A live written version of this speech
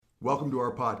Welcome to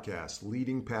our podcast,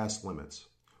 Leading Past Limits.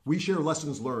 We share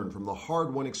lessons learned from the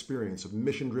hard-won experience of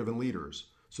mission-driven leaders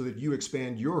so that you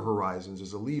expand your horizons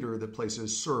as a leader that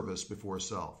places service before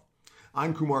self.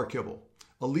 I'm Kumar Kibble,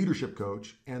 a leadership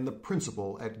coach and the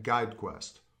principal at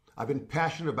GuideQuest. I've been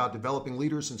passionate about developing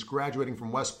leaders since graduating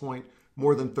from West Point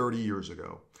more than 30 years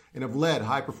ago, and have led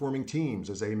high-performing teams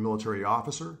as a military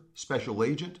officer, special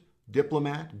agent,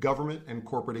 diplomat, government, and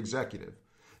corporate executive.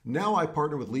 Now I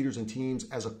partner with leaders and teams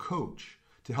as a coach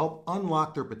to help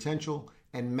unlock their potential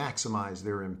and maximize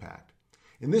their impact.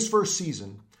 In this first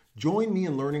season, join me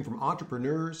in learning from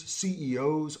entrepreneurs,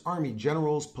 CEOs, Army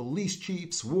generals, police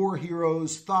chiefs, war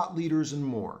heroes, thought leaders, and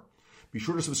more. Be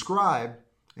sure to subscribe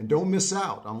and don't miss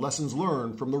out on lessons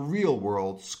learned from the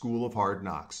real-world School of Hard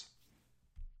Knocks.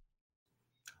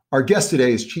 Our guest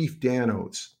today is Chief Dan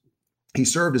Oates. He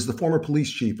served as the former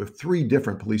police chief of 3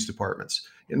 different police departments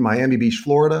in Miami Beach,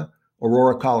 Florida,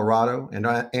 Aurora, Colorado, and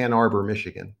Ann Arbor,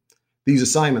 Michigan. These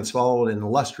assignments followed an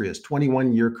illustrious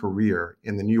 21-year career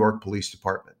in the New York Police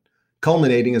Department,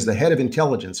 culminating as the head of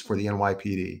intelligence for the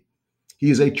NYPD. He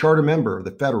is a charter member of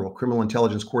the Federal Criminal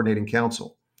Intelligence Coordinating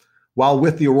Council. While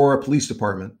with the Aurora Police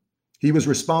Department, he was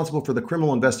responsible for the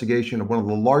criminal investigation of one of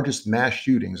the largest mass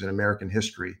shootings in American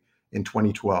history in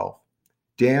 2012.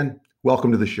 Dan,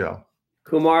 welcome to the show.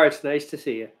 Kumar, it's nice to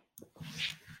see you.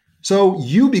 So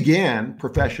you began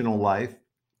professional life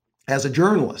as a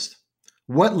journalist.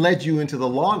 What led you into the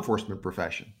law enforcement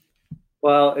profession?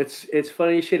 Well, it's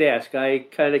funny you should ask. I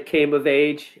kind of came of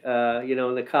age,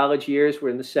 in the college years. We're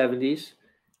in the 70s.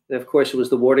 And of course, it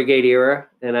was the Watergate era.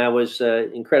 And I was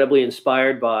incredibly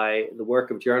inspired by the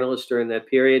work of journalists during that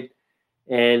period.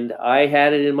 And I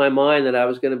had it in my mind that I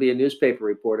was going to be a newspaper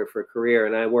reporter for a career.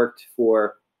 And I worked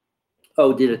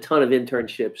did a ton of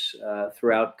internships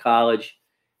throughout college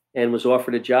and was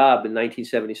offered a job in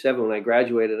 1977 when I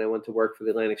graduated. I went to work for the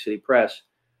Atlantic City Press.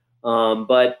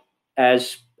 But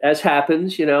as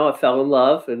happens, I fell in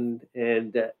love and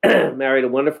married a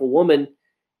wonderful woman.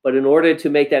 But in order to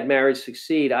make that marriage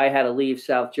succeed, I had to leave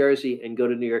South Jersey and go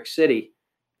to New York City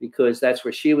because that's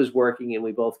where she was working. And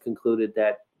we both concluded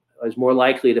that I was more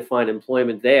likely to find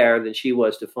employment there than she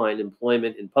was to find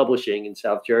employment in publishing in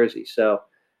South Jersey. So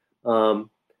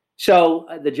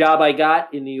the job I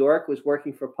got in New York was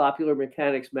working for Popular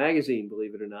Mechanics magazine,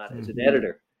 believe it or not, as an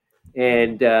editor.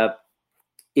 And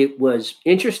it was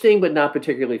interesting, but not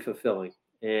particularly fulfilling.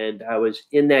 And I was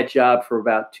in that job for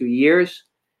about 2 years,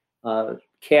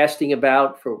 casting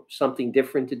about for something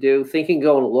different to do, thinking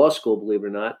going to law school, believe it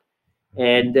or not.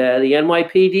 And the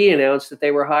NYPD announced that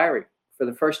they were hiring for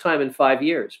the first time in 5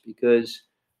 years because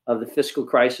of the fiscal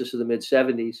crisis of the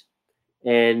mid-'70s.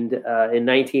 And in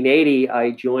 1980, I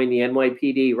joined the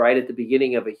NYPD right at the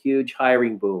beginning of a huge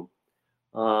hiring boom.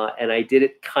 And I did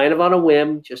it kind of on a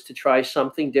whim just to try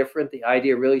something different. The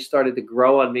idea really started to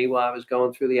grow on me while I was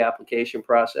going through the application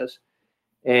process.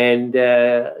 And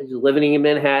living in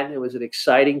Manhattan, it was an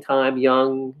exciting time,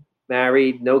 young,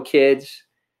 married, no kids.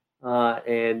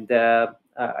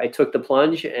 I took the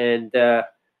plunge and,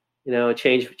 it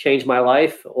changed my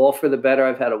life, all for the better.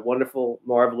 I've had a wonderful,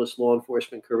 marvelous law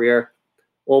enforcement career,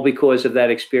 all because of that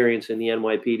experience in the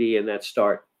NYPD and that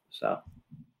start. So,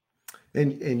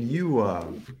 and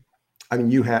you,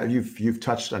 you've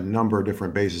touched a number of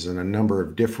different bases in a number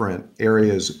of different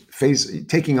areas,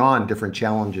 taking on different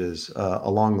challenges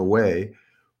along the way.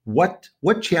 What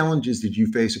challenges did you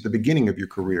face at the beginning of your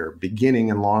career, beginning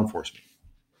in law enforcement?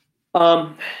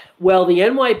 Well, the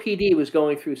NYPD was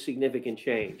going through significant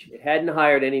change. It hadn't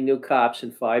hired any new cops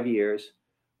in 5 years.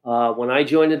 When I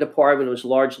joined the department, it was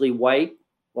largely white,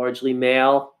 largely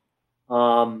male,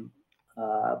 a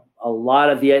lot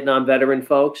of Vietnam veteran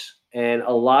folks, and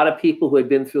a lot of people who had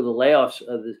been through the layoffs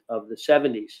of the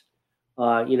 70s.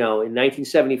 In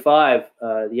 1975,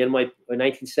 or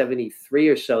 1973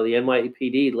 or so, the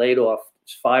NYPD laid off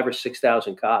 5,000 or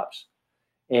 6,000 cops.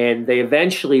 And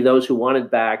those who wanted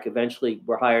back eventually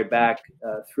were hired back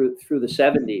through the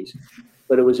 70s.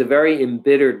 But it was a very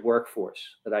embittered workforce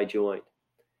that I joined.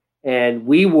 And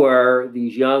we were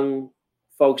these young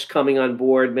folks coming on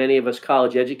board, many of us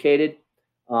college educated,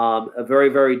 a very,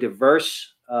 very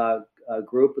diverse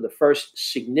group, of the first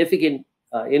significant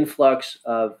influx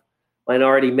of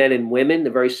minority men and women,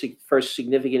 the first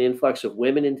significant influx of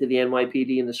women into the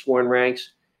NYPD in the sworn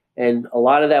ranks. And a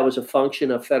lot of that was a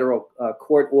function of federal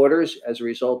court orders as a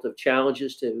result of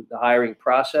challenges to the hiring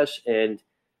process and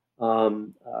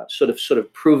sort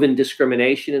of proven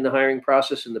discrimination in the hiring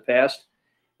process in the past.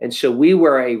 And so we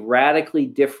were a radically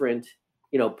different,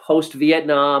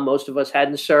 post-Vietnam. Most of us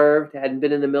hadn't served, hadn't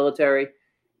been in the military,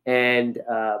 and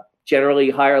generally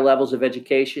higher levels of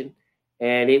education.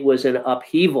 and it was an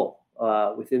upheaval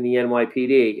within the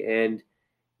NYPD. And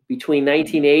between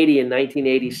 1980 and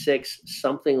 1986,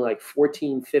 something like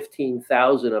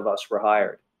 15,000 of us were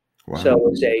hired. Wow. So it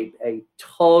was a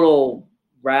total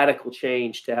radical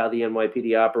change to how the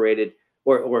NYPD operated,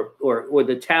 or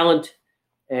the talent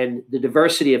and the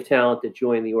diversity of talent that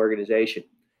joined the organization.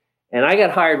 And I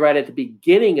got hired right at the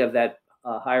beginning of that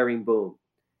hiring boom.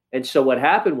 And so what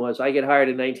happened was I get hired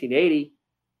in 1980.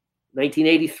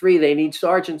 1983, they need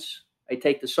sergeants. I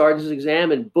take the sergeant's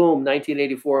exam, and boom,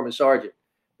 1984, I'm a sergeant.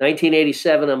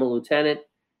 1987, I'm a lieutenant.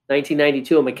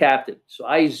 1992, I'm a captain. So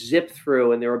I zipped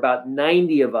through, and there were about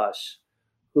 90 of us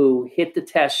who hit the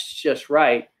tests just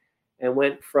right and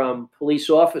went from police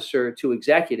officer to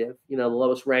executive. You know, the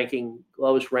lowest rank in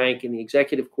the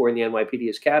executive corps in the NYPD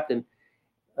is captain.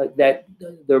 That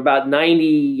there were about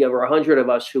 90 or 100 of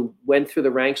us who went through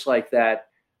the ranks like that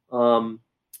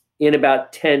in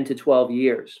about 10 to 12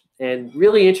 years. And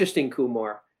really interesting,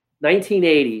 Kumar,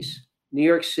 1980s, New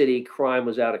York City crime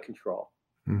was out of control.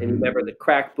 Mm-hmm. And remember, the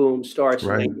crack boom starts in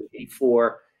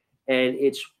 1984, and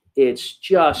it's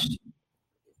just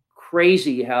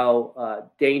crazy how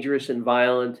dangerous and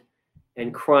violent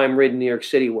and crime-ridden New York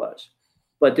City was.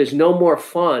 But there's no more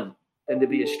fun than to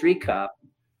be a street cop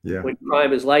when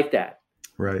crime is like that.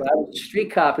 Right. But I was a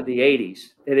street cop in the 80s,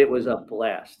 and it was a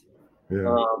blast.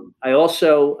 Yeah. I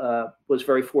also was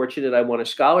very fortunate. I won a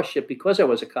scholarship because I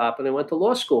was a cop, and I went to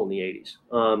law school in the 80s.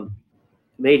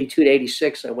 From 82 to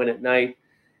 86, I went at night,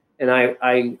 and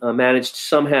I managed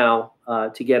somehow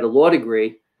to get a law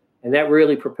degree, and that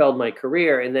really propelled my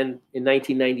career. And then in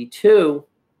 1992,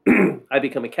 I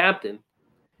become a captain,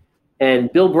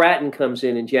 and Bill Bratton comes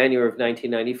in January of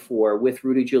 1994 with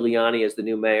Rudy Giuliani as the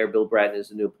new mayor. Bill Bratton is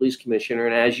the new police commissioner,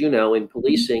 and as you know, in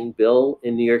policing, Bill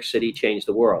in New York City changed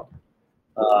the world.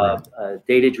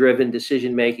 Data-driven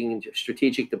decision-making,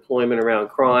 strategic deployment around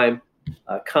crime,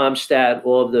 CompStat,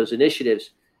 all of those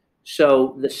initiatives.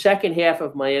 So the second half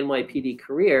of my NYPD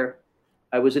career,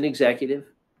 I was an executive,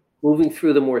 moving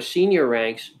through the more senior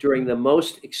ranks during the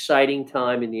most exciting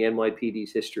time in the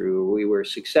NYPD's history, where we were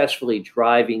successfully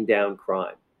driving down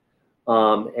crime,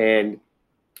 and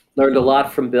learned a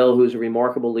lot from Bill, who's a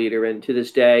remarkable leader. And to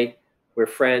this day, we're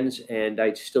friends, and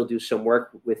I still do some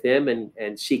work with him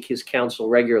and seek his counsel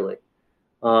regularly.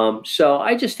 So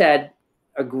I just had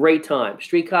a great time.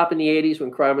 Street cop in the 80s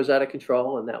when crime was out of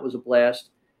control, and that was a blast.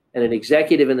 And an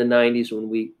executive in the 90s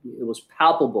when it was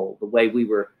palpable the way we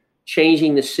were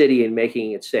changing the city and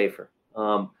making it safer.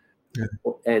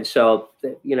 And so,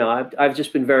 you know, I've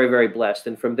just been very, very blessed.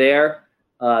 And from there,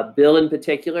 Bill in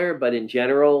particular, but in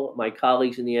general, my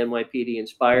colleagues in the NYPD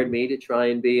inspired me to try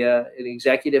and be an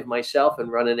executive myself and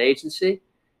run an agency.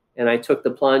 And I took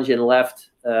the plunge and left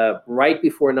right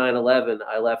before 9/11.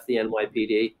 I left the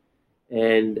NYPD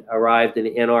and arrived in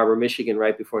Ann Arbor, Michigan,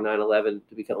 right before 9/11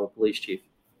 to become a police chief.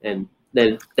 And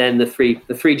then the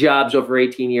three jobs over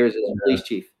 18 years as a police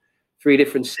chief, 3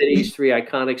 different cities, 3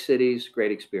 iconic cities,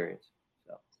 great experience.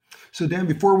 So Dan,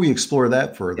 before we explore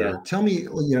that further, tell me,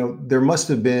 you know, there must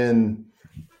have been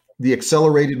the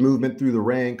accelerated movement through the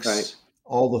ranks,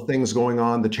 all the things going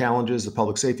on, the challenges, the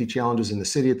public safety challenges in the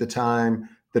city at the time,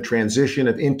 the transition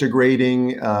of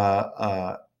integrating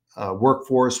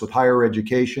workforce with higher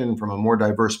education from a more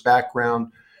diverse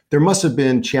background. There must have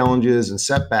been challenges and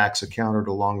setbacks encountered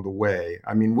along the way.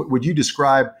 I mean, would you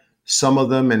describe some of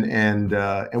them and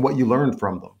what you learned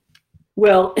from them?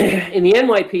 Well, in the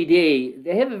NYPD,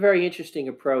 they have a very interesting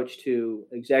approach to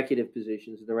executive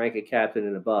positions in the rank of captain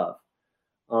and above.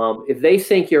 If they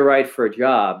think you're right for a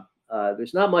job,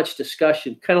 there's not much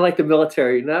discussion, kind of like the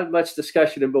military, not much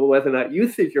discussion about whether or not you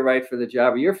think you're right for the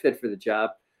job or you're fit for the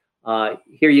job.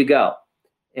 Here you go.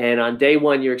 And on day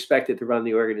one, you're expected to run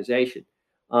the organization.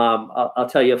 I'll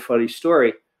tell you a funny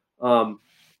story. I'm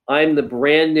the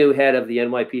brand new head of the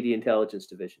NYPD Intelligence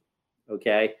Division.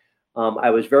 Okay. I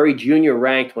was very junior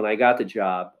ranked when I got the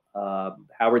job.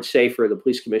 Howard Safer, the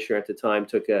police commissioner at the time,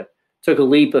 took a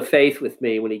leap of faith with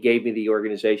me when he gave me the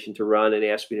organization to run and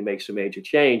asked me to make some major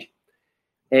change.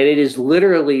 And it is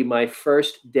literally my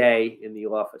first day in the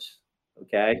office.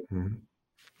 Okay. Mm-hmm.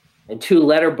 And 2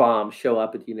 letter bombs show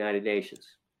up at the United Nations.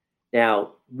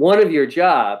 Now, one of your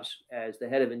jobs as the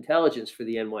head of intelligence for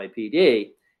the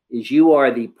NYPD is you are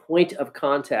the point of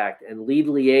contact and lead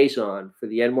liaison for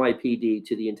the NYPD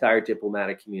to the entire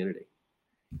diplomatic community.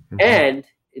 Mm-hmm. And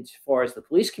as far as the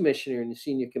police commissioner and the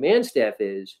senior command staff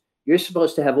is, you're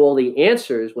supposed to have all the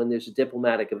answers when there's a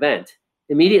diplomatic event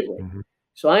immediately. Mm-hmm.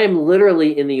 So I am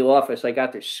literally in the office. I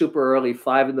got there super early,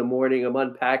 5 a.m. I'm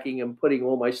unpacking, I'm putting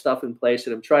all my stuff in place,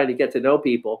 and I'm trying to get to know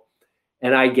people.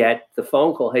 And I get the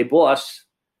phone call, hey, boss,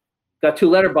 got 2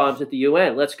 letter bombs at the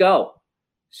UN. Let's go.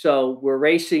 So we're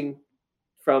racing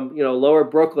from, lower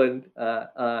Brooklyn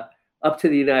up to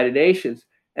the United Nations.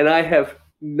 And I have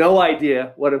no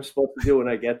idea what I'm supposed to do when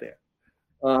I get there.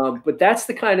 But that's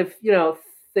the kind of,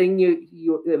 thing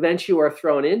you events you are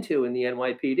thrown into in the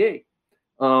NYPD.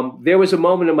 There was a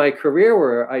moment in my career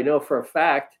where I know for a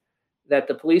fact that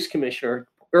the police commissioner,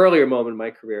 earlier moment in my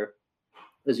career,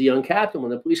 as a young captain,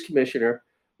 when the police commissioner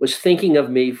was thinking of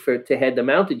me to head the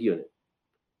mounted unit.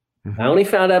 I only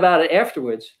found out about it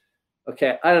afterwards.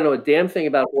 Okay, I don't know a damn thing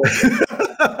about horses,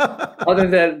 other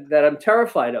than that I'm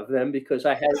terrified of them because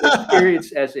I had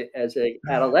experience as a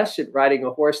adolescent riding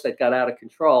a horse that got out of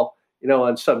control,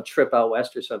 on some trip out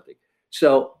west or something.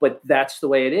 So, but that's the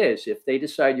way it is. If they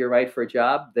decide you're right for a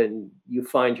job, then you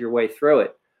find your way through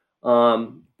it.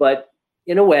 But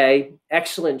in a way,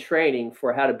 excellent training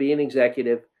for how to be an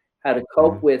executive, how to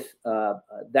cope with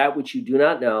that which you do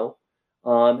not know.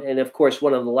 And of course,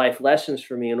 one of the life lessons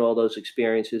for me in all those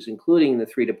experiences, including the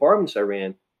 3 departments I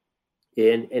ran,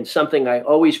 and something I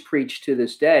always preach to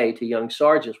this day to young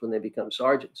sergeants when they become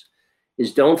sergeants,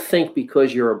 is don't think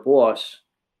because you're a boss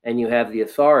and you have the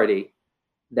authority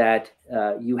that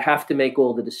you have to make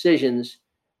all the decisions.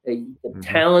 The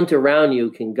talent around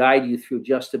you can guide you through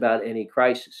just about any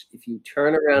crisis. If you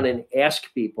turn around and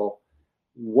ask people,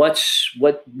 what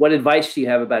advice do you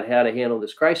have about how to handle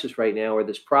this crisis right now, or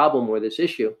this problem, or this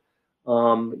issue?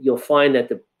 You'll find that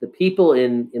the people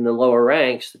in the lower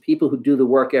ranks, the people who do the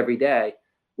work every day,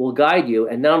 will guide you.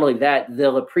 And not only that,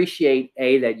 they'll appreciate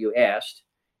A, that you asked,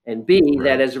 and B,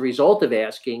 that as a result of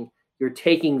asking, you're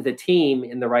taking the team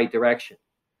in the right direction.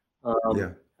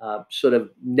 Sort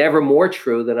of never more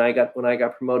true than when I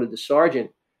got promoted to sergeant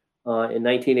in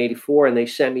 1984, and they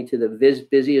sent me to the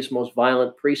busiest, most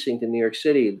violent precinct in New York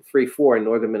City, 3-4 in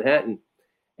northern Manhattan.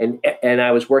 And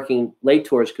I was working late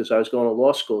tours because I was going to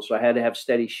law school, so I had to have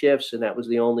steady shifts, and that was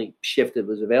the only shift that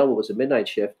was available, was a midnight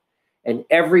shift. And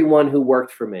everyone who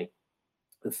worked for me,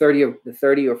 the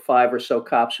 30 or 5 or so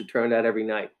cops who turned out every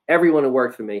night, everyone who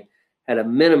worked for me had a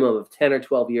minimum of 10 or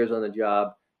 12 years on the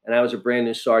job, and I was a brand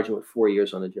new sergeant with 4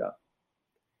 years on the job.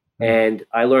 And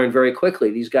I learned very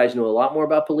quickly, these guys knew a lot more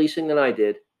about policing than I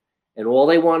did. And all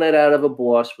they wanted out of a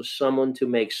boss was someone to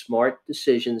make smart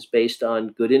decisions based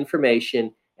on good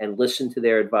information and listen to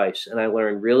their advice. And I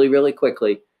learned really, really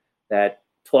quickly that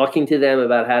talking to them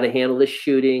about how to handle this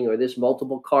shooting or this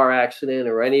multiple car accident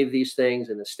or any of these things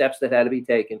and the steps that had to be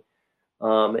taken.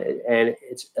 And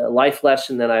it's a life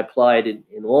lesson that I applied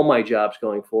in all my jobs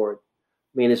going forward.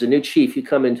 I mean, as a new chief, you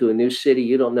come into a new city,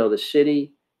 you don't know the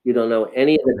city, you don't know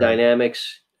any of the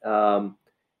dynamics and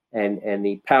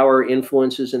the power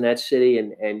influences in that city,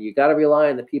 and you got to rely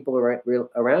on the people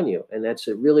around you. And that's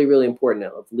a really, really important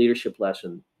leadership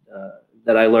lesson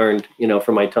that I learned,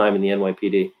 from my time in the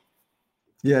NYPD.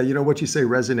 Yeah, what you say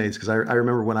resonates, because I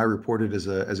remember when I reported as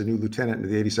a new lieutenant into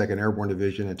the 82nd Airborne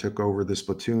Division and took over this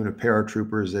platoon of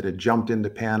paratroopers that had jumped into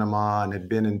Panama and had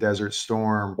been in Desert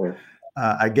Storm. Yeah.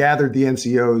 I gathered the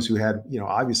NCOs who had,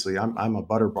 obviously I'm a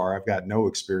butter bar. I've got no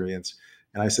experience.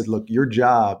 And I said, look, your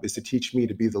job is to teach me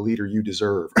to be the leader you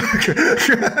deserve.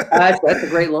 That's a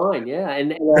great line. Yeah.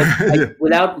 And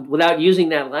without using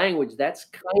that language, that's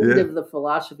kind of the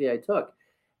philosophy I took.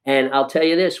 And I'll tell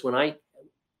you this,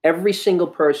 every single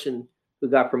person who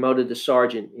got promoted to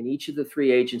sergeant in each of the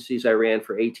 3 agencies I ran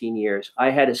for 18 years, I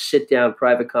had a sit down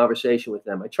private conversation with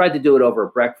them. I tried to do it over a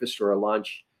breakfast or a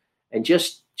lunch, and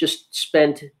just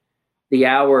spent the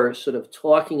hour sort of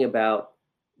talking about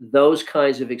those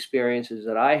kinds of experiences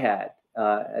that I had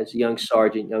as a young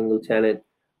sergeant, young lieutenant,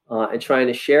 and trying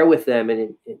to share with them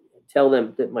and tell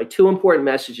them that my 2 important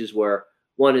messages were,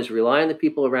 one is rely on the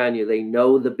people around you. They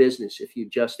know the business if you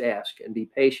just ask, and be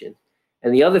patient.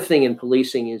 And the other thing in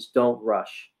policing is don't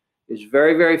rush. There's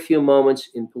very, very few moments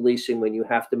in policing when you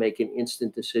have to make an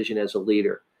instant decision as a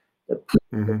leader.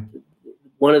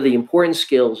 One of the important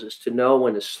skills is to know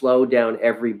when to slow down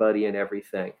everybody and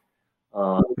everything.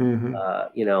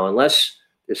 Unless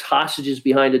there's hostages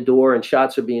behind a door and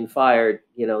shots are being fired,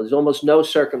 there's almost no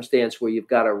circumstance where you've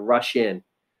got to rush in.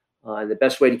 And the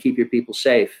best way to keep your people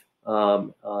safe,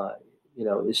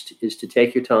 is to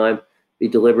take your time, be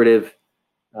deliberative,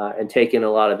 and take in a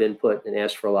lot of input and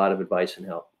ask for a lot of advice and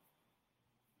help.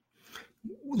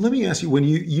 Let me ask you, when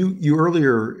you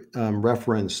earlier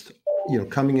referenced,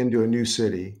 coming into a new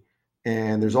city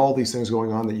and there's all these things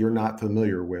going on that you're not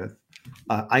familiar with.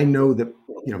 I know that,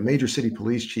 major city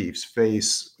police chiefs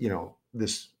face,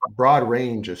 this broad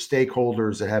range of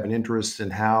stakeholders that have an interest in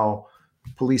how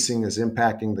policing is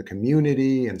impacting the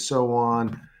community and so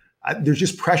on. There's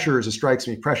just pressures, it strikes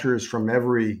me, pressures from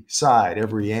every side,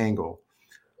 every angle.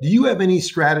 Do you have any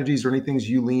strategies or any things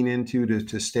you lean into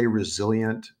to stay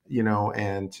resilient,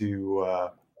 and to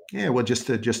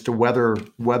just to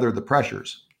weather the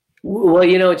pressures? Well,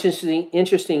 it's interesting.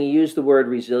 Interesting. You use the word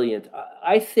resilient.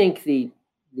 I think the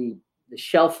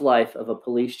shelf life of a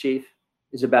police chief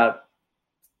is about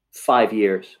 5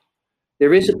 years.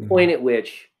 There is a point at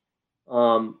which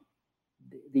um,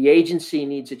 the agency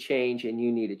needs a change, and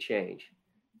you need a change.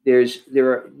 There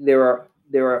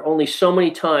are only so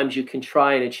many times you can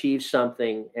try and achieve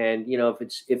something, and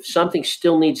if something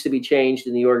still needs to be changed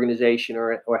in the organization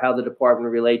or how the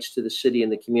department relates to the city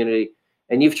and the community,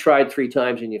 and you've tried 3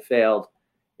 times and you failed,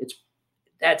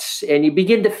 and you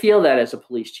begin to feel that as a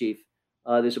police chief.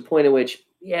 There's a point at which,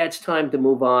 yeah, it's time to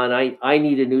move on. I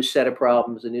need a new set of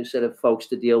problems, a new set of folks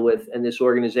to deal with, and this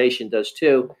organization does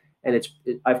too. And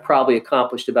I've probably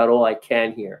accomplished about all I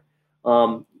can here.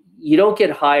 You don't get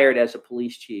hired as a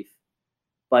police chief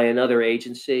by another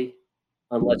agency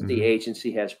unless the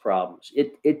agency has problems.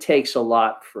 It takes a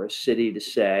lot for a city to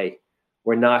say,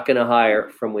 we're not going to hire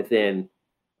from within.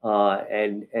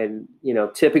 And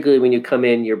typically when you come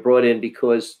in, you're brought in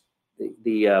because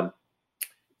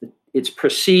it's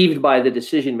perceived by the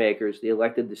decision makers, the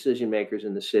elected decision makers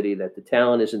in the city, that the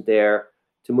talent isn't there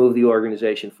to move the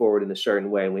organization forward in a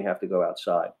certain way, and we have to go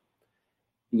outside.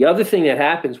 The other thing that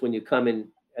happens when you come in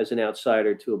as an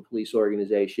outsider to a police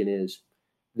organization is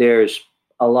there's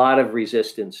a lot of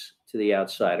resistance to the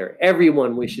outsider.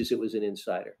 Everyone wishes it was an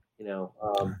insider. The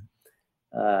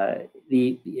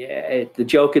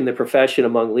joke in the profession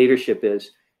among leadership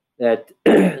is that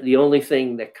the only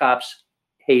thing that cops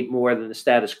hate more than the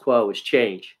status quo is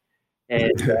change.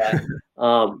 And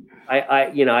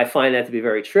I find that to be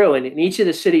very true. And in each of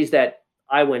the cities that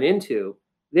I went into,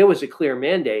 there was a clear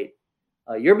mandate.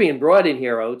 You're being brought in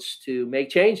here, Oates, to make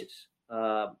changes.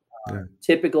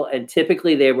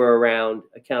 Typically they were around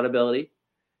accountability.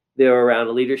 They were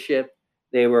around leadership.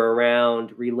 They were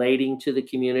around relating to the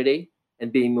community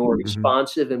and being more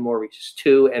responsive and more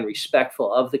to and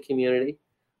respectful of the community,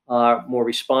 more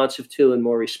responsive to and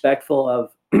more respectful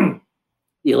of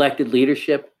the elected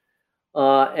leadership.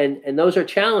 And those are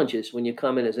challenges when you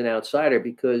come in as an outsider,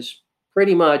 because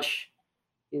pretty much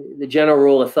the general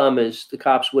rule of thumb is the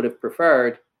cops would have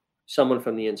preferred someone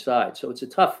from the inside. So it's a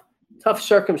tough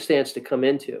circumstance to come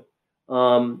into.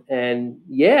 And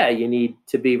yeah, you need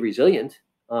to be resilient.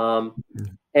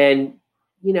 And,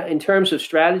 in terms of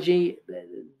strategy,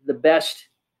 the best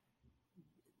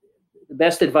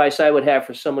advice I would have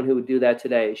for someone who would do that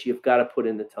today is you've got to put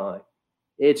in the time.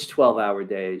 It's 12-hour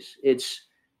days.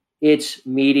 It's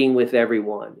meeting with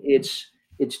everyone. It's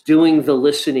doing the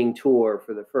listening tour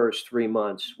for the first 3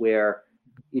 months, where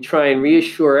you try and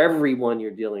reassure everyone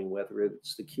you're dealing with, whether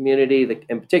it's the community,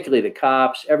 and particularly the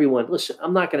cops, everyone. Listen,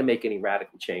 I'm not going to make any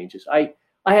radical changes. I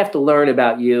have to learn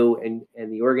about you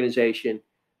and the organization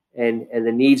and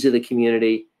the needs of the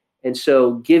community. And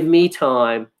so give me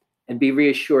time and be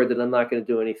reassured that I'm not going to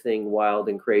do anything wild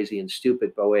and crazy and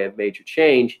stupid by way of major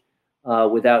change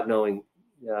without knowing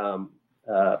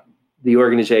the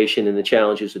organization and the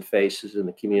challenges it faces in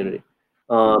the community.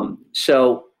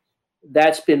 So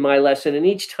that's been my lesson. And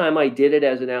each time I did it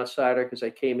as an outsider, because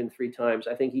I came in 3 times,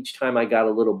 I think each time I got a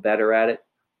little better at it.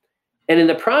 And in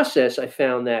the process, I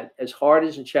found that as hard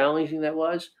as and challenging that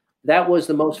was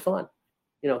the most fun.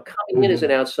 Coming in as an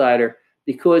outsider,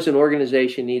 because an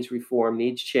organization needs reform,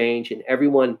 needs change, and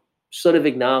everyone sort of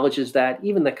acknowledges that.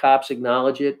 Even the cops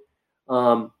acknowledge it.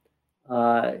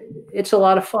 It's a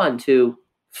lot of fun to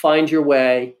find your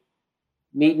way,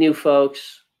 meet new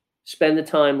folks, spend the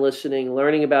time listening,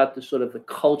 learning about the sort of the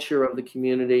culture of the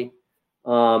community,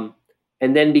 and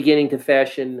then beginning to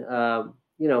fashion,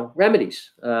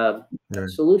 remedies,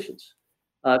 solutions,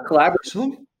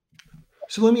 collaborative.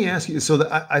 So let me ask you. So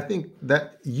I think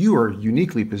that you are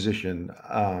uniquely positioned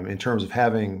in terms of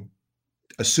having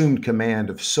assumed command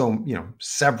of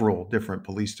several different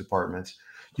police departments.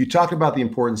 You talked about the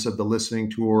importance of the listening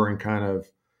tour and kind of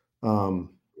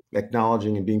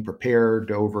acknowledging and being prepared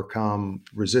to overcome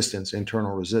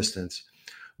internal resistance.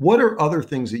 What are other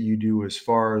things that you do as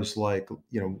far as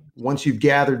once you've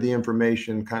gathered the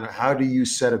information, kind of how do you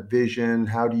set a vision?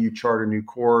 How do you chart a new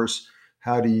course?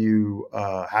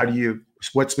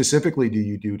 What specifically do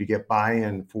you do to get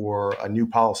buy-in for a new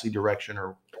policy direction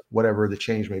or whatever the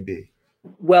change may be?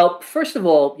 Well, first of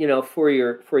all, for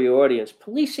your audience,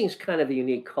 policing is kind of a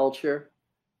unique culture.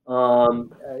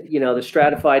 The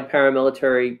stratified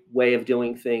paramilitary way of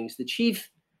doing things. The chief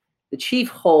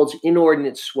holds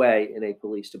inordinate sway in a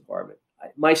police department.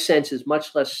 My sense is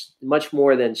much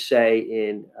more than, say,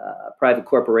 in a private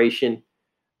corporation.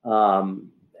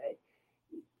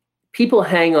 people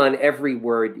hang on every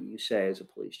word that you say as a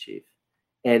police chief.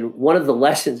 And one of the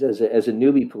lessons as a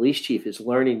newbie police chief is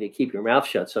learning to keep your mouth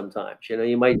shut sometimes.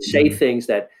 You might say things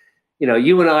that,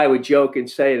 you and I would joke and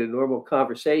say in a normal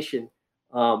conversation,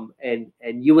 and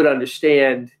you would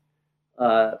understand,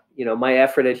 my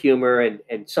effort at humor,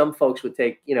 and some folks would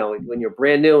take, when you're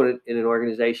brand new in an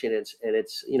organization, it's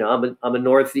I'm a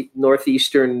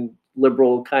northeastern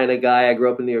liberal kind of guy. I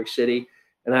grew up in New York City,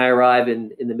 and I arrive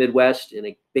in the Midwest in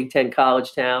a Big Ten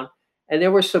college town. And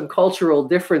there were some cultural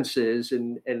differences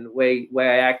in way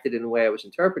I acted and the way I was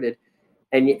interpreted,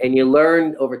 and you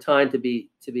learn over time to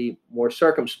be more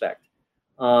circumspect.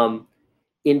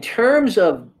 In terms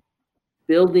of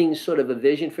building sort of a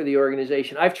vision for the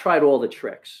organization, I've tried all the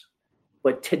tricks,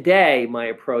 but today my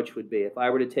approach would be, if I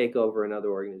were to take over another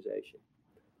organization,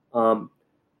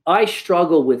 I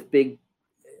struggle with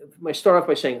I start off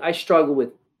by saying I struggle with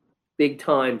big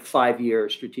time 5-year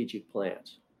strategic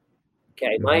plans.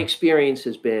 Okay, my experience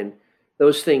has been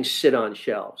those things sit on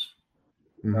shelves.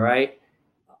 All right.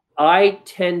 I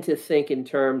tend to think in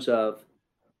terms of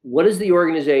what is the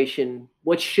organization,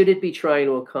 what should it be trying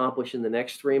to accomplish in the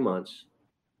next 3 months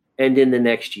and in the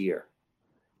next year.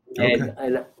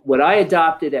 And what I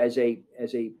adopted as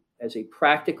a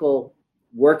practical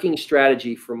working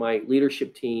strategy for my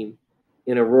leadership team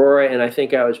in Aurora, and I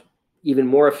think I was even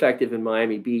more effective in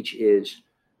Miami Beach, is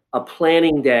a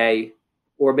planning day,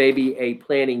 or maybe a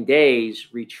planning days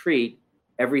retreat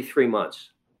every 3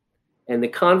 months. And the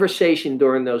conversation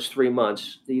during those 3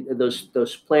 months,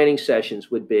 those planning sessions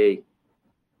would be,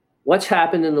 what's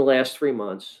happened in the last 3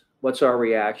 months? What's our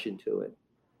reaction to it?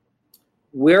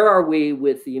 Where are we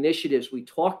with the initiatives we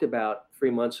talked about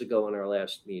 3 months ago in our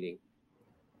last meeting?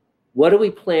 What do we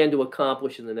plan to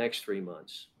accomplish in the next 3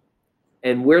 months?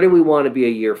 And where do we want to be a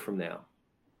year from now?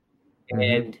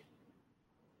 And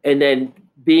then,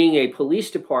 being a police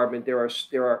department, there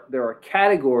are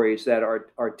categories that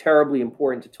are terribly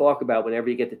important to talk about whenever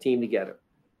you get the team together: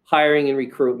 hiring and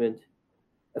recruitment,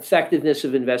 effectiveness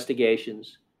of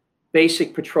investigations,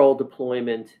 basic patrol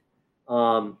deployment,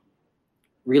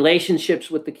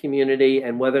 relationships with the community,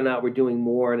 and whether or not we're doing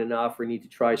more and enough or need to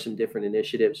try some different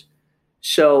initiatives.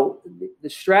 So the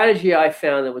strategy I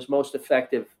found that was most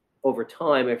effective over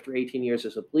time after 18 years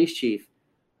as a police chief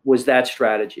was that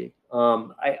strategy.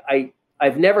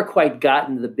 I've never quite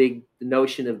gotten the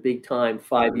notion of big time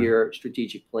 5-year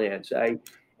strategic plans.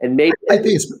 Maybe I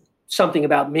think it's something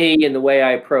about me and the way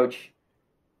I approach.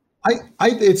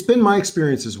 It's been my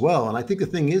experience as well. And I think the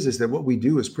thing is that what we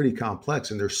do is pretty complex,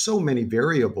 and there's so many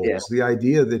variables. Yeah. The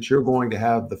idea that you're going to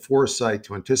have the foresight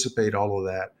to anticipate all of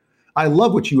that. I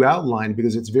love what you outlined,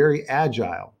 because it's very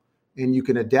agile and you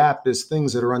can adapt as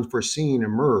things that are unforeseen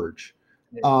emerge.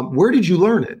 Where did you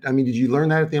learn it? I mean, did you learn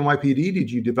that at the NYPD?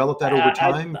 Did you develop that over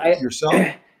time yourself?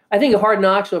 I think Hard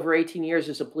Knocks over 18 years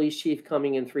as a police chief,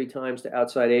 coming in 3 times to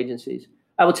outside agencies.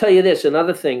 I will tell you this,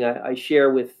 another thing I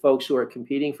share with folks who are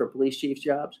competing for police chiefs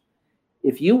jobs.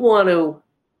 If you want to,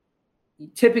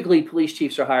 typically police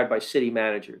chiefs are hired by city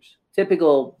managers.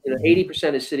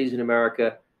 80% of cities in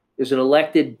America, there's an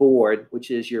elected board,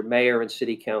 which is your mayor and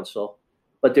city council.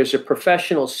 But there's a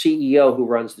professional CEO who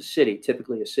runs the city,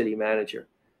 typically a city manager.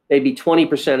 Maybe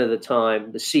 20% of the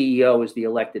time, the CEO is the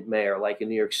elected mayor. Like in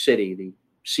New York City, the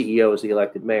CEO is the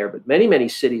elected mayor. But many, many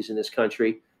cities in this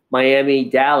country, Miami,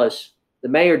 Dallas, the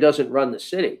mayor doesn't run the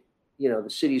city. The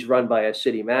city's run by a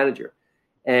city manager.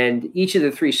 And each of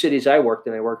the 3 cities I worked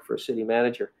in, I worked for a city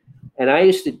manager. And I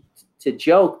used to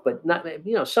joke, but not,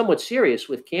 somewhat serious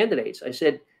with candidates. I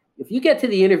said, if you get to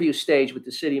the interview stage with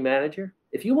the city manager,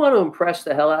 if you want to impress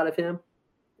the hell out of him,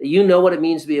 you know what it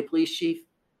means to be a police chief,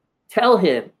 tell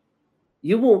him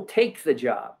you won't take the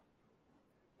job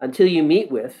until you meet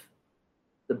with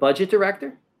the budget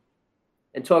director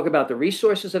and talk about the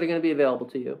resources that are going to be available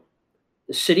to you,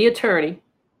 the city attorney,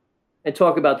 and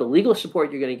talk about the legal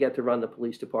support you're going to get to run the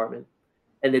police department,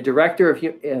 and the director of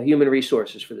human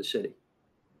resources for the city.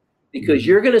 Because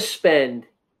you're going to spend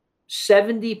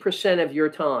 70% of your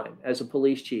time as a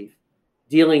police chief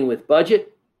dealing with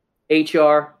budget,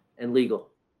 HR, and legal.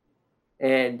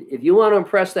 And if you want to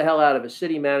impress the hell out of a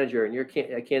city manager and you're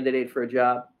a candidate for a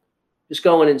job, just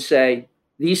go in and say,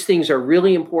 these things are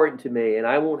really important to me, and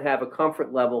I won't have a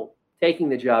comfort level taking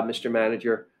the job, Mr.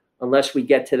 Manager, unless we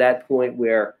get to that point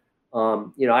where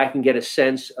I can get a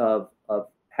sense of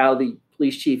how the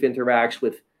police chief interacts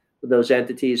with those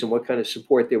entities and what kind of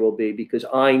support there will be, because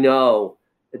I know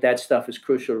that stuff is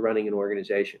crucial to running an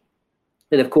organization.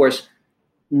 And of course,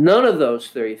 none of those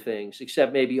 3 things,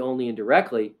 except maybe only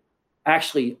indirectly,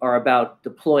 actually are about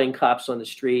deploying cops on the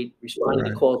street, responding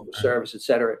to calls for service, et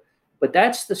cetera. But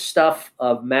that's the stuff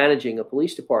of managing a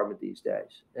police department these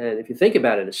days. And if you think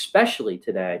about it, especially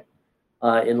today,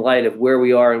 in light of where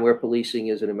we are and where policing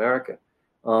is in America.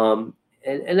 And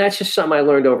that's just something I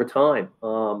learned over time.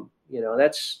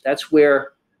 That's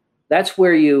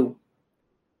where you,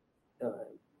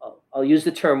 I'll use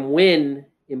the term, win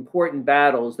important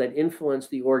battles that influence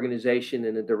the organization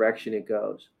in the direction it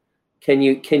goes. Can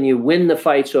you win the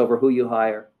fights over who you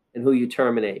hire and who you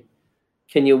terminate?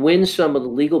 Can you win some of the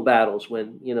legal battles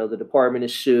when, the department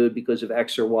is sued because of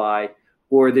X or Y,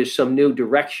 or there's some new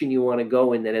direction you want to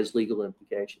go in that has legal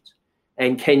implications?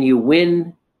 And can you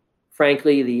win,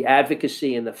 frankly, the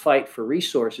advocacy and the fight for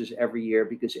resources every year,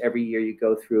 because every year you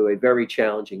go through a very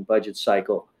challenging budget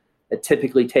cycle that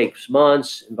typically takes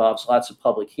months, involves lots of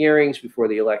public hearings before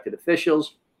the elected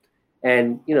officials.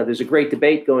 And, there's a great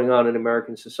debate going on in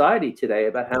American society today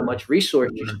about how much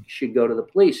resources should go to the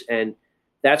police. And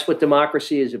that's what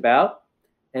democracy is about.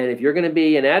 And if you're going to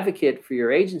be an advocate for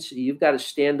your agency, you've got to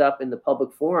stand up in the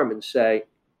public forum and say,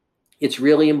 it's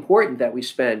really important that we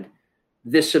spend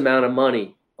this amount of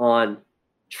money on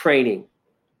training,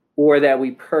 or that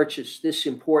we purchase this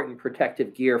important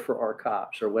protective gear for our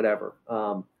cops or whatever.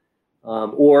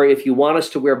 Or if you want us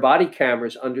to wear body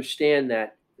cameras, understand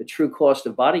that the true cost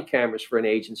of body cameras for an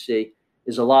agency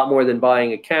is a lot more than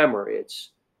buying a camera. It's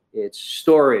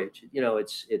storage,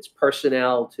 it's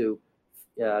personnel to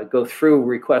go through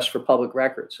requests for public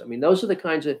records. I mean, those are the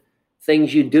kinds of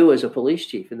things you do as a police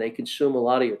chief, and they consume a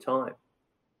lot of your time.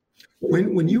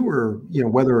 When you were,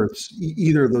 whether it's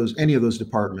any of those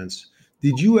departments,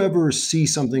 did you ever see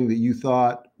something that you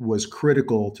thought was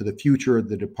critical to the future of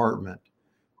the department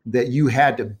that you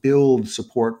had to build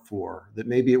support for, that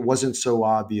maybe it wasn't so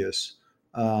obvious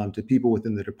to people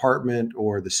within the department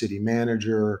or the city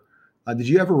manager? Did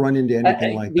you ever run into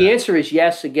anything like that? The answer is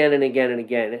yes, again and again and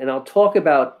again. And I'll talk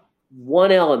about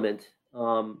one element,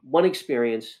 one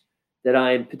experience that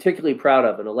I'm particularly proud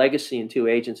of, and a legacy in two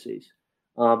agencies.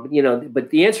 But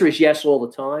the answer is yes all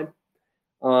the time.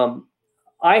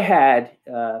 I had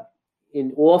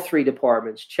in all three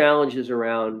departments challenges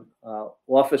around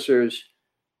officers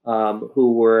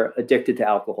who were addicted to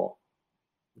alcohol,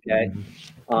 okay,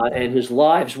 and whose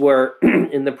lives were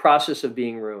in the process of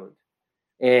being ruined.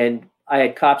 And I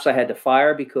had cops I had to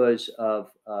fire because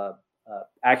of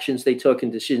actions they took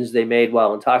and decisions they made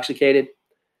while intoxicated.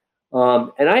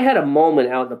 And I had a moment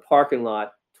out in the parking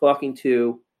lot talking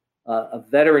to a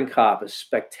veteran cop, a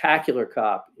spectacular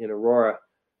cop in Aurora,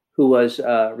 who was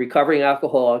a recovering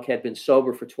alcoholic, had been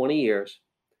sober for 20 years.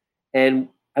 And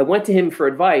I went to him for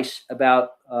advice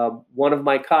about one of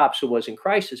my cops who was in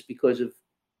crisis because of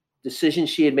decisions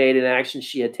she had made and actions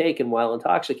she had taken while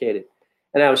intoxicated.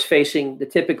 And I was facing the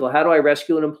typical, how do I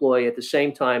rescue an employee at the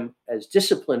same time as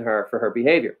discipline her for her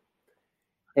behavior?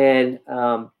 And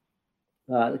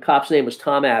the cop's name was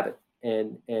Tom Abbott.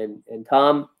 And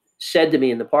Tom said to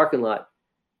me in the parking lot,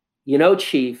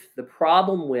 Chief, the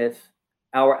problem with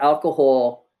our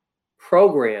alcohol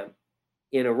program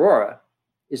in Aurora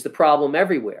is the problem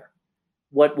everywhere.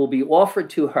 What will be offered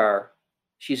to her,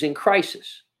 she's in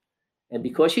crisis. And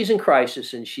because she's in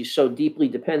crisis and she's so deeply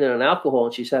dependent on alcohol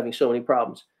and she's having so many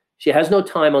problems, she has no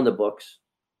time on the books,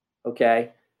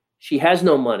 okay? She has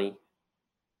no money.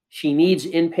 She needs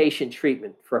inpatient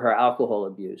treatment for her alcohol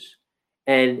abuse.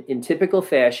 And in typical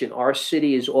fashion, our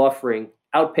city is offering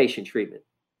outpatient treatment.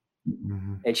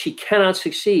 Mm-hmm. And she cannot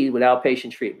succeed with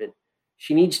outpatient treatment.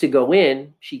 She needs to go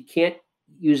in. She can't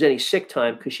use any sick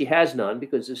time because she has none,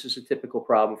 because this is a typical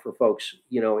problem for folks,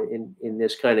 in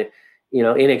this kind of,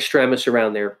 in extremis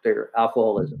around their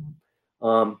alcoholism.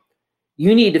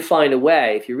 You need to find a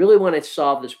way, if you really want to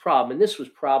solve this problem, and this was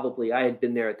probably, I had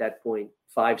been there at that point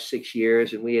 5-6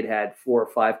 years, and we had 4 or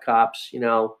 5 cops,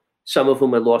 some of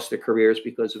whom had lost their careers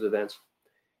because of events.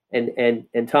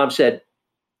 And Tom said,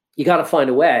 you got to find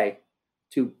a way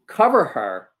to cover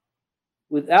her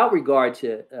without regard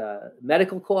to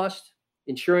medical cost,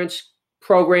 insurance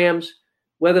programs,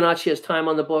 whether or not she has time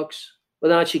on the books,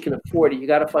 whether or not she can afford it. You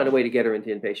got to find a way to get her into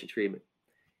inpatient treatment.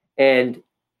 And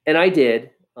I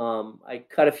did. I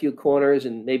cut a few corners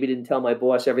and maybe didn't tell my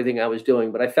boss everything I was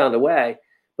doing, but I found a way.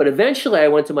 But eventually I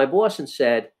went to my boss and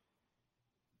said,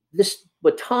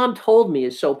 what Tom told me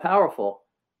is so powerful.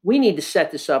 We need to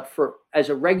set this up as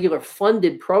a regular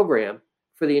funded program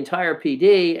for the entire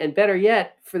PD, and better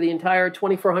yet, for the entire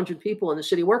 2,400 people in the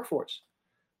city workforce.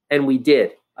 And we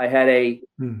did. I had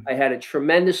a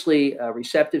tremendously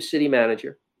receptive city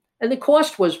manager, and the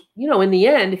cost was, in the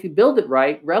end, if you build it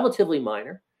right, relatively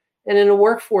minor. And in a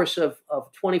workforce of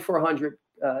 2,400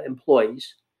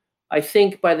 employees, I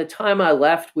think by the time I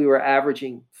left, we were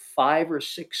averaging 5 or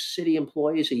 6 city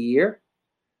employees a year.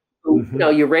 who,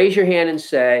 you raise your hand and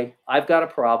say, I've got a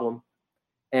problem.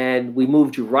 And we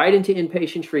moved you right into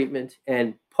inpatient treatment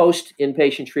and post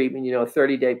inpatient treatment, a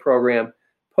 30-day program,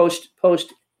 post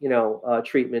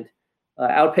treatment,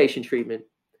 outpatient treatment.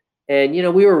 And,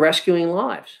 we were rescuing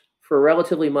lives for a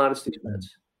relatively modest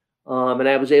expense. And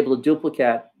I was able to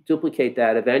duplicate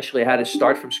that. Eventually, I had to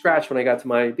start from scratch when I got to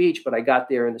Miami Beach, but I got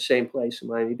there in the same place in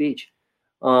Miami Beach.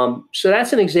 So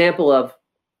that's an example of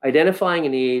identifying a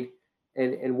need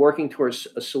and working towards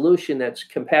a solution that's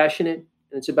compassionate,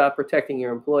 and it's about protecting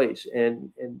your employees.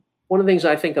 And one of the things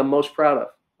I think I'm most proud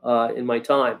of in my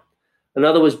time.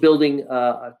 Another was building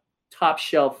top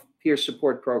shelf peer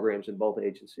support programs in both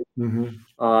agencies with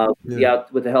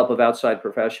the help of outside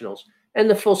professionals and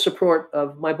the full support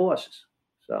of my bosses.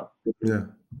 So, yeah.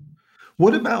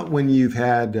 What about when you've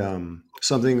had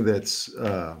something that's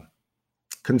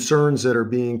concerns that are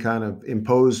being kind of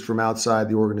imposed from outside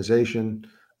the organization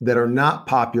that are not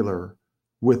popular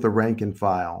with the rank and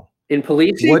file? In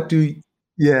policing? What do you,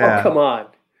 yeah. Oh, come on.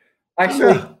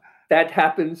 Actually, that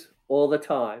happens all the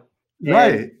time.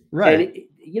 Right. And,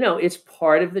 it's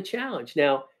part of the challenge.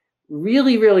 Now,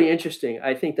 really, really interesting.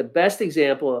 I think the best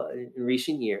example in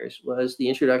recent years was the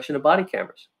introduction of body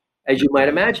cameras, as you might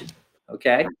imagine.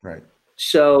 Okay. Right.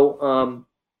 So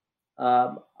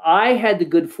I had the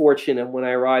good fortune of when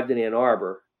I arrived in Ann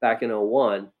Arbor back in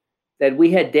 2001 that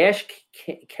we had dash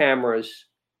cameras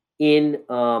in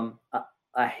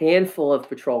a handful of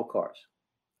patrol cars.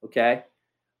 Okay.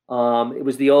 It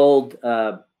was the old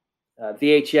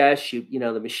VHS,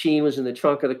 the machine was in the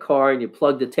trunk of the car and you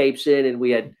plugged the tapes in, and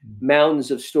we had mountains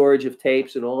of storage of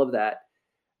tapes and all of that.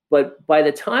 But by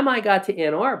the time I got to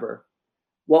Ann Arbor,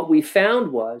 what I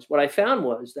found was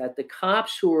that the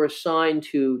cops who were assigned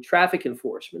to traffic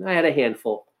enforcement, I had a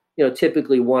handful,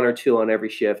 typically one or two on every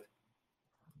shift.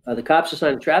 The cops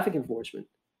assigned to traffic enforcement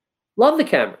loved the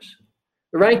cameras.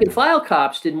 The rank and file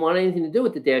cops didn't want anything to do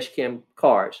with the dash cam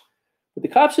cars. But the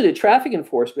cops who did traffic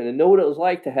enforcement and know what it was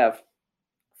like to have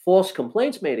false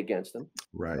complaints made against them.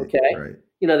 Right. Okay. Right.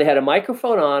 They had a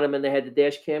microphone on them and they had the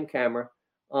dash cam camera.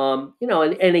 And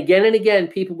again and again,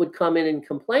 people would come in and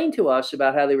complain to us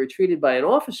about how they were treated by an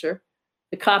officer.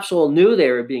 The cops all knew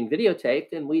they were being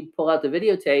videotaped, and we'd pull out the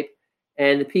videotape,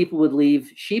 and the people would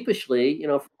leave sheepishly,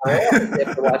 from our office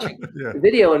after watching the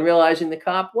video and realizing the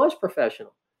cop was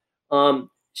professional.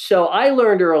 So I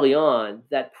learned early on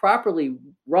that properly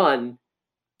run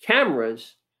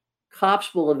cameras,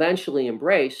 cops will eventually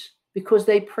embrace because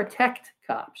they protect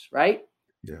cops, right?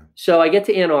 Yeah. So I get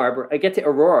to Ann Arbor, I get to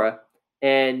Aurora,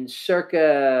 and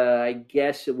circa, I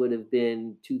guess it would have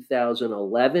been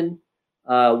 2011,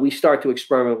 we start to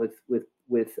experiment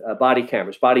with body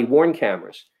cameras, body worn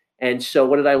cameras. And so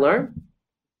what did I learn?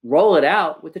 Roll it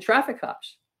out with the traffic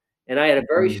cops. And I had a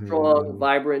very strong,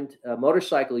 vibrant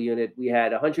motorcycle unit. We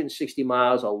had 160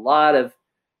 miles, a lot of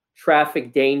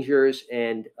traffic dangers,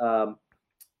 and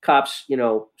cops,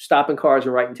 stopping cars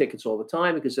and writing tickets all the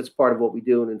time, because that's part of what we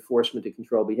do in enforcement to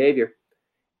control behavior.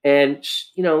 And,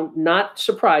 not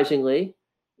surprisingly,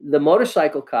 the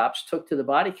motorcycle cops took to the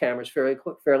body cameras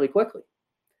fairly quickly.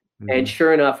 And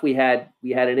sure enough, we had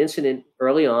an incident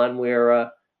early on where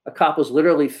a cop was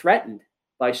literally threatened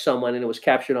by someone, and it was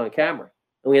captured on camera.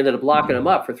 And we ended up locking him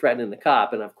up for threatening the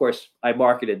cop. And of course, I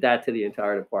marketed that to the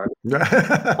entire department.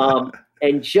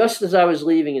 And just as I was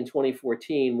leaving in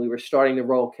 2014, we were starting to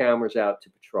roll cameras out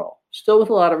to patrol, still with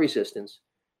a lot of resistance.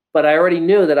 But I already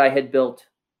knew that I had built,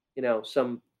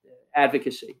 some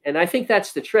advocacy. And I think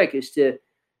that's the trick, is to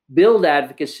build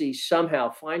advocacy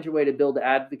somehow, find your way to build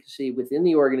advocacy within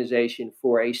the organization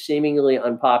for a seemingly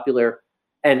unpopular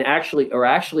and actually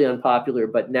unpopular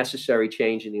but necessary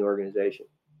change in the organization.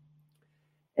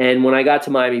 And when I got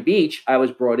to Miami Beach, I was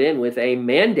brought in with a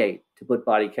mandate to put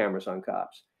body cameras on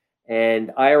cops.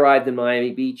 And I arrived in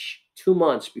Miami Beach 2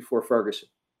 months before Ferguson.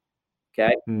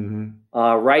 Okay.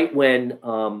 Right when,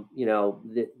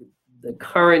 the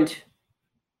current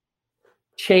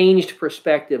changed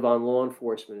perspective on law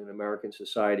enforcement in American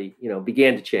society,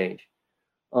 began to change.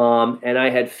 And I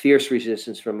had fierce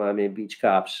resistance from Miami Beach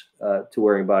cops to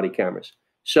wearing body cameras.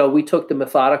 So we took the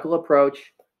methodical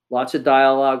approach, lots of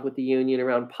dialogue with the union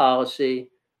around policy,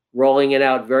 rolling it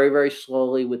out very, very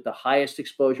slowly with the highest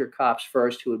exposure cops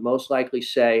first, who would most likely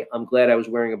say, I'm glad I was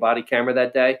wearing a body camera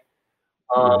that day.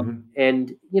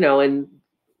 And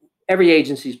every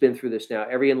agency's been through this now.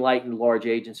 Every enlightened large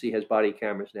agency has body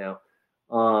cameras now.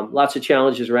 Lots of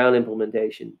challenges around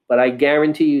implementation. But I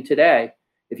guarantee you today,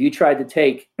 if you tried to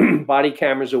take body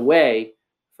cameras away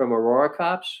from Aurora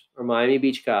cops or Miami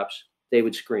Beach cops, they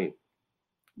would scream,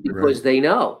 because they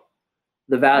know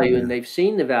the value and they've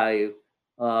seen the value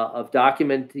of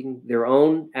documenting their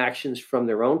own actions from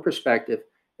their own perspective.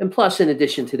 And plus, in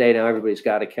addition, today now everybody's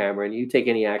got a camera, and you take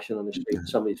any action on the street,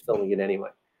 somebody's filming it anyway.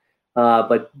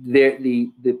 But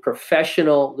the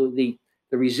professional, the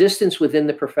resistance within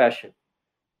the profession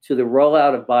to the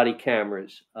rollout of body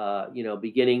cameras,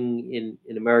 beginning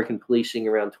in American policing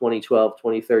around 2012,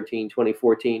 2013,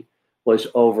 2014, was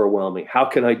overwhelming. How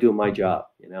can I do my job?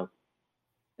 And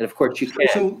of course you can.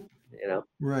 So,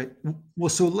 right. Well,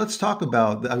 so let's talk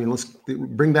about. Let's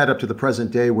bring that up to the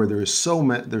present day, where there's so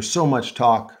much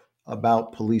talk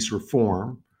about police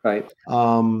reform. Right.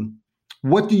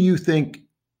 What do you think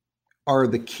are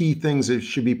the key things that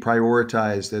should be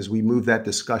prioritized as we move that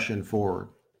discussion forward?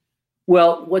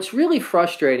 Well, what's really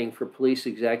frustrating for police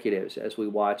executives as we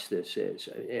watch this is,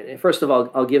 and first of all,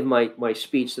 I'll give my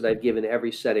speech that I've given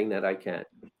every setting that I can.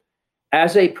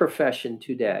 As a profession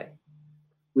today,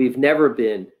 we've never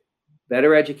been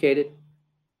better educated,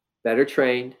 better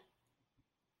trained,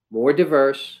 more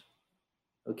diverse,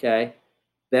 okay,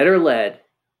 better led,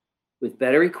 with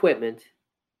better equipment,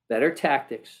 better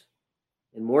tactics,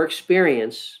 and more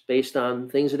experience based on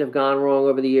things that have gone wrong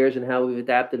over the years and how we've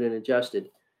adapted and adjusted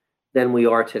than we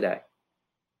are today.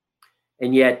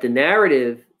 And yet the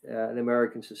narrative in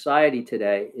American society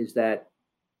today is that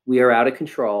we are out of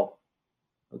control,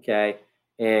 okay,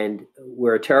 and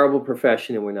we're a terrible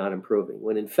profession and we're not improving.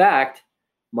 When in fact,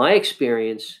 my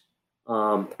experience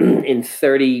in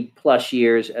 30 plus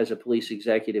years as a police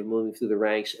executive, moving through the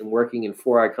ranks and working in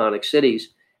 4 iconic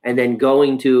cities, and then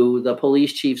going to the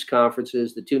police chiefs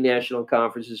conferences, the 2 national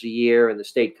conferences a year and the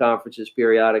state conferences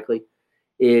periodically,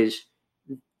 is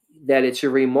that it's a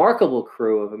remarkable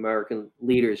crew of American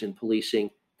leaders in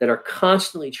policing that are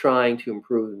constantly trying to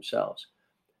improve themselves.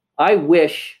 I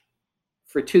wish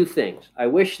for 2 things. I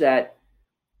wish that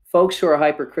folks who are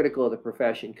hypercritical of the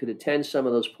profession could attend some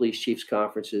of those police chiefs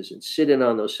conferences and sit in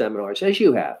on those seminars, as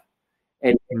you have,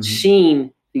 and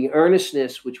seen the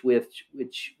earnestness with which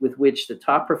the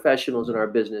top professionals in our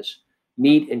business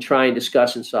meet and try and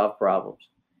discuss and solve problems.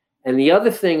 And the other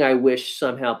thing I wish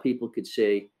somehow people could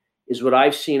see is what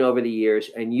I've seen over the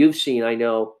years, and you've seen, I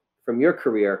know, from your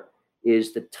career,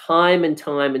 is the time and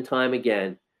time and time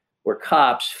again where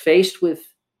cops, faced with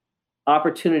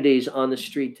opportunities on the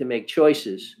street to make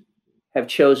choices, have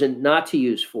chosen not to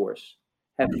use force,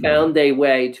 have found a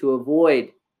way to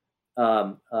avoid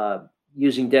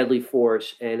using deadly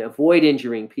force and avoid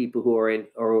injuring people who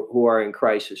are in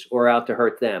crisis or out to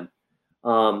hurt them.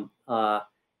 And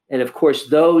of course,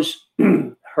 those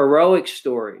heroic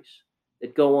stories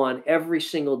that go on every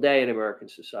single day in American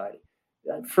society.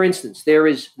 For instance, there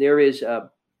is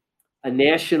a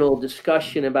national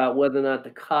discussion about whether or not the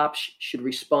cops should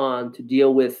respond to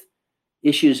deal with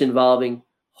issues involving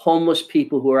homeless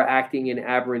people who are acting in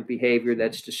aberrant behavior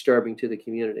that's disturbing to the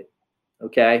community,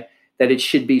 okay? That it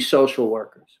should be social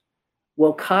workers.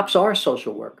 Well, cops are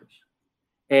social workers.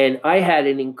 And I had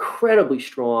an incredibly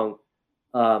strong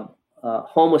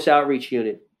homeless outreach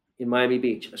unit in Miami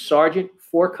Beach, a sergeant,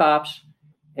 4 cops,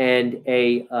 and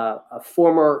a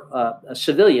former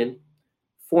civilian,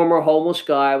 former homeless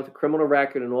guy with a criminal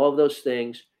record and all of those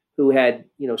things, who had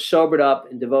sobered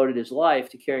up and devoted his life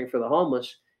to caring for the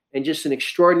homeless, and just an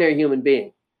extraordinary human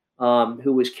being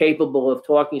who was capable of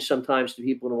talking sometimes to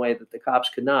people in a way that the cops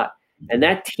could not. And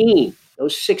that team,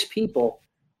 those 6 people,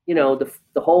 the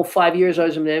whole 5 years I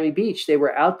was in Miami Beach, they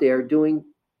were out there doing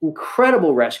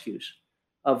incredible rescues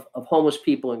of homeless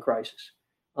people in crisis.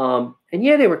 And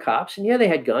yeah, they were cops, and yeah, they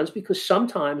had guns, because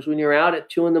sometimes when you're out at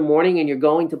 2 a.m. and you're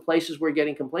going to places where you're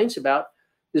getting complaints about,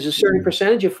 there's a certain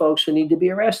percentage of folks who need to be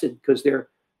arrested because they're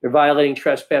violating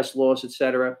trespass laws, et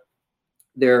cetera.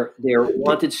 They're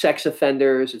wanted sex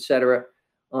offenders, et cetera.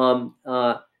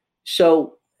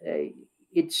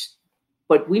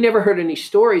 But we never heard any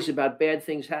stories about bad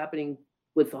things happening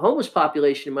with the homeless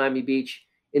population in Miami Beach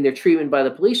in their treatment by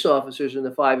the police officers in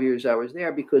the 5 years I was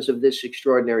there because of this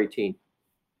extraordinary team.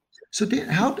 So Dan,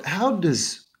 how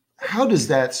does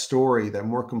that story, that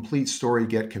more complete story,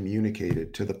 get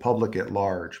communicated to the public at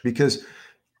large? Because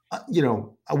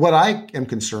what I am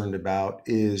concerned about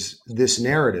is this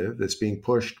narrative that's being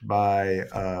pushed by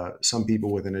some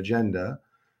people with an agenda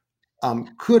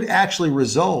could actually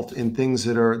result in things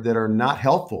that are not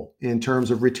helpful in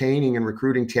terms of retaining and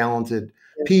recruiting talented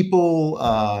people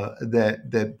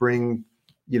that bring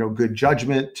good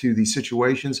judgment to these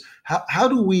situations. How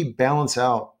do we balance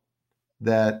out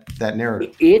that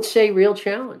narrative? It's a real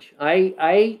challenge.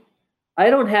 I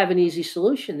don't have an easy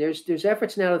solution. There's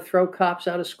efforts now to throw cops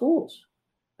out of schools.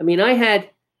 I mean,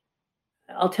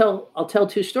 I'll tell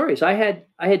 2 stories. I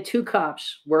had 2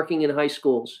 cops working in high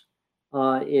schools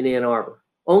in Ann Arbor,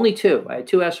 Only two. I had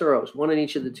two SROs, one in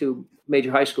each of the two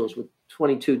major high schools with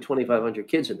 2,500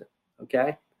 kids in them.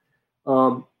 Okay.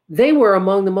 They were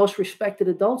among the most respected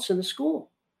adults in the school.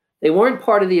 They weren't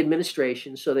part of the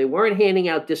administration, so they weren't handing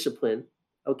out discipline.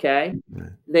 Okay. Right.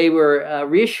 They were a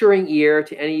reassuring ear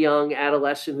to any young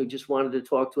adolescent who just wanted to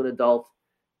talk to an adult.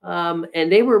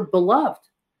 And they were beloved.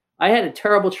 I had a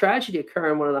terrible tragedy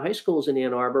occur in one of the high schools in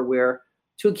Ann Arbor where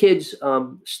two kids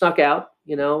snuck out,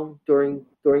 during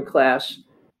class.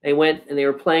 They went and they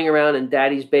were playing around in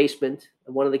daddy's basement,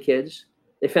 one of the kids.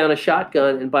 They found a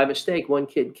shotgun, and by mistake, one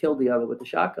kid killed the other with the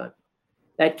shotgun.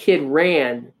 That kid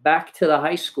ran back to the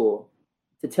high school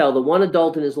to tell the one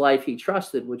adult in his life he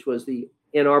trusted, which was the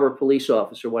Ann Arbor police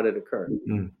officer, what had occurred.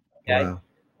 Mm-hmm. Okay.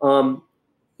 Wow.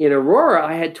 In Aurora,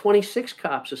 I had 26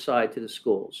 cops assigned to the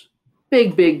schools.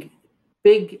 Big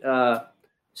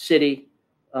city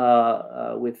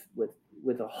with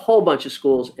a whole bunch of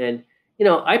schools. And,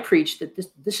 I preached that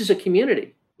this is a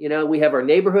community. We have our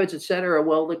neighborhoods, et cetera.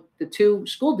 Well, the two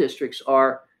school districts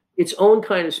are its own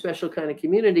kind of special kind of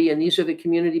community. And these are the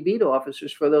community beat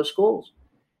officers for those schools.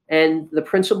 And the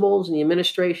principals and the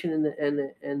administration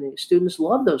and the students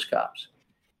love those cops.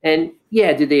 And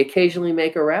yeah, did they occasionally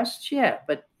make arrests? Yeah.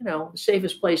 But, the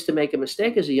safest place to make a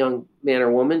mistake as a young man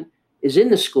or woman is in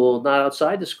the school, not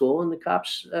outside the school. And the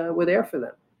cops were there for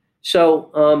them.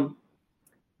 So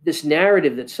this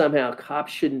narrative that somehow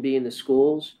cops shouldn't be in the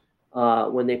schools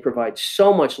when they provide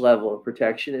so much level of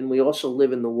protection. And we also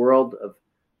live in the world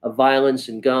of violence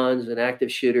and guns and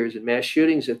active shooters and mass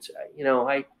shootings. It's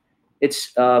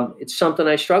something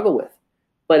I struggle with.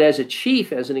 But as a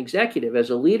chief, as an executive,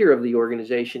 as a leader of the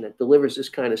organization that delivers this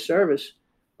kind of service,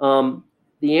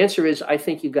 the answer is I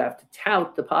think you have to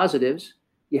tout the positives.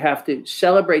 You have to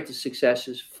celebrate the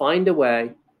successes, find a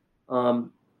way.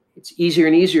 It's easier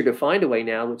and easier to find a way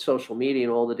now with social media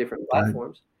and all the different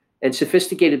platforms. Right. And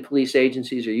sophisticated police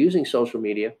agencies are using social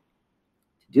media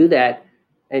to do that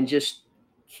and just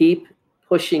keep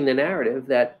pushing the narrative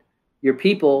that your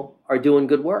people are doing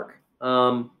good work.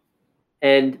 And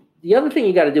the other thing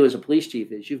you got to do as a police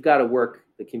chief is you've got to work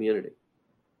the community.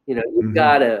 You've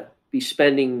got to be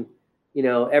spending,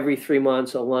 every 3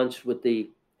 months a lunch with the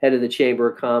head of the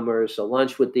Chamber of Commerce, a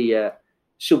lunch with the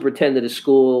superintendent of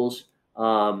schools.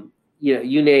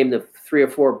 You name the 3 or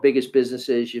 4 biggest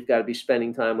businesses, you've got to be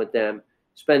spending time with them,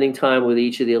 spending time with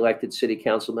each of the elected city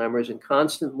council members, and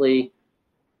constantly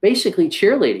basically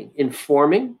cheerleading,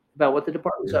 informing about what the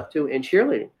department's up to and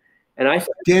cheerleading. And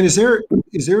Dan, is there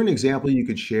an example you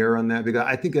could share on that? Because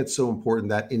I think that's so important,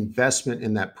 that investment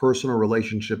in that personal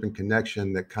relationship and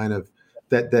connection that kind of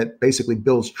that basically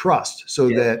builds trust so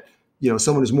that,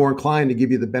 someone is more inclined to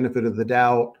give you the benefit of the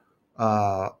doubt.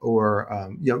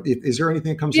 Is there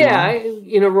anything that comes to mind?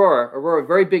 In Aurora,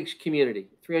 very big community,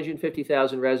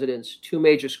 350,000 residents, 2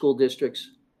 major school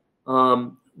districts.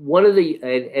 One of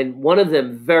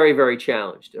them very, very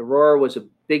challenged. Aurora was a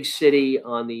big city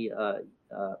on the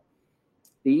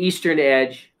eastern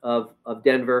edge of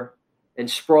Denver and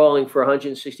sprawling for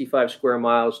 165 square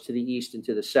miles to the east and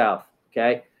to the south.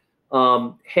 Okay.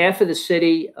 Half of the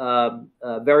city,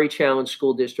 very challenged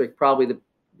school district, probably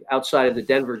outside of the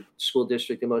Denver school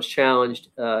district, the most challenged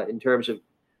in terms of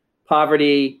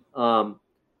poverty,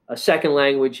 second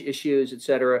language issues, et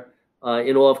cetera,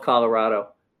 in all of Colorado,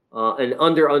 and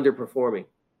underperforming.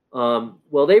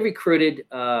 Well, they recruited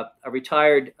a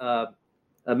retired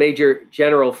a major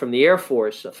general from the Air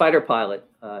Force, a fighter pilot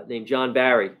named John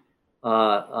Barry.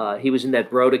 He was in that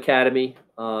Broad Academy,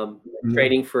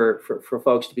 training for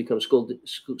folks to become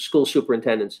school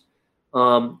superintendents.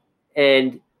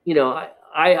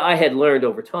 I had learned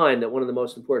over time that one of the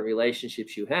most important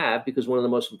relationships you have, because one of the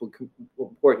most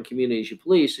important communities you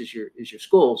police is your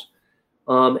schools.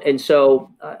 And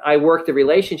so I worked the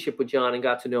relationship with John and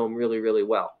got to know him really, really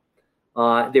well.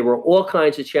 There were all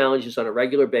kinds of challenges on a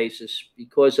regular basis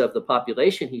because of the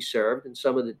population he served and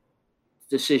some of the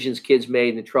decisions kids made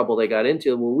and the trouble they got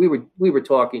into. Well, we were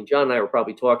talking, John and I were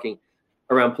probably talking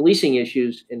around policing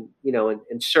issues and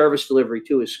service delivery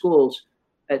to his schools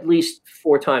at least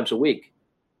 4 times a week.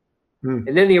 Mm.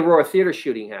 And then the Aurora Theater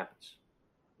shooting happens.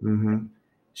 Mm-hmm.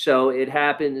 So it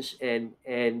happens, and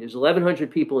there's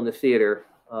 1,100 people in the theater.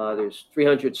 There's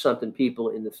 300 something people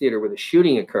in the theater where the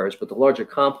shooting occurs, but the larger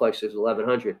complex is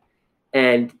 1,100.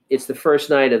 And it's the first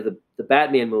night of the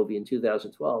Batman movie in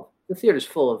 2012. The theater's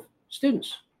full of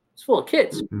students. It's full of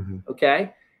kids. Mm-hmm.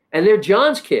 Okay. And they're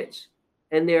John's kids.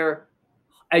 And they're,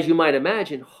 as you might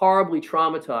imagine, horribly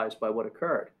traumatized by what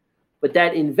occurred. But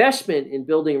that investment in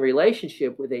building a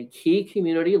relationship with a key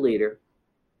community leader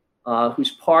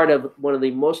who's part of one of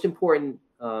the most important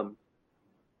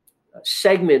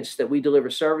segments that we deliver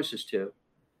services to,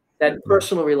 that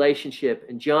personal relationship.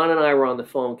 And John and I were on the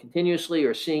phone continuously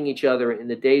or seeing each other in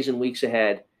the days and weeks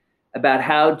ahead about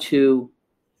how to,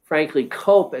 frankly,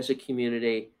 cope as a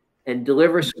community and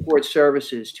deliver support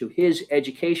services to his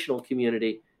educational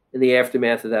community in the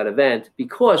aftermath of that event,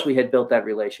 because we had built that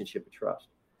relationship of trust.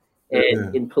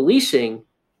 And in policing,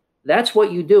 that's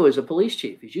what you do as a police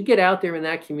chief, is you get out there in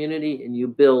that community and you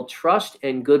build trust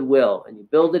and goodwill, and you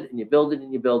build it and you build it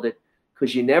and you build it,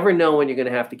 because you never know when you're going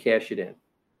to have to cash it in.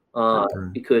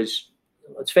 Because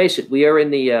let's face it, we are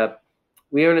in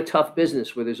a tough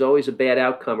business where there's always a bad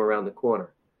outcome around the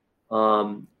corner.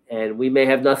 And we may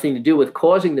have nothing to do with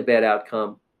causing the bad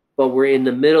outcome, but we're in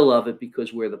the middle of it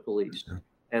because we're the police.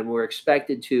 And we're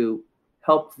expected to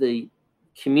help the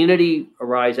community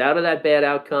arise out of that bad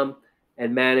outcome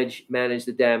and manage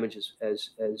the damage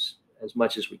as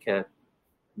much as we can.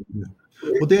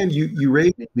 Well, Dan, you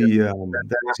raised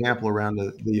that example around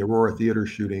the Aurora Theater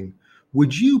shooting.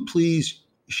 Would you please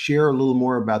share a little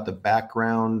more about the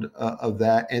background of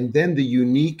that, and then the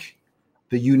unique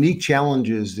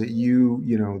challenges that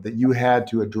you had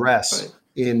to address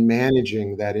in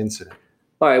managing that incident?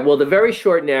 All right. Well, the very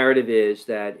short narrative is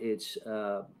that it's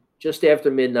just after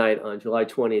midnight on July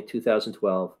 20th,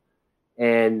 2012,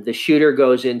 and the shooter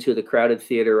goes into the crowded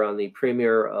theater on the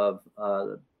premiere of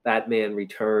Batman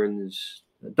Returns,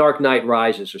 Dark Knight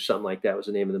Rises, or something like that was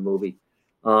the name of the movie.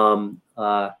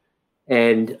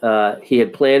 And he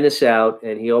had planned this out,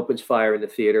 and he opens fire in the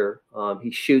theater.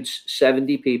 He shoots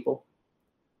 70 people,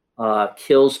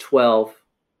 kills 12,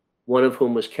 one of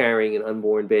whom was carrying an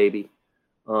unborn baby,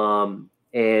 and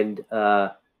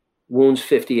wounds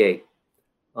 58.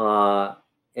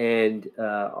 And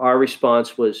our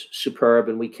response was superb,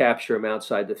 and we capture him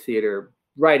outside the theater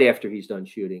right after he's done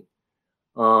shooting.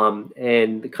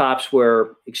 And the cops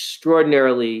were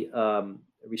extraordinarily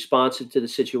responsive to the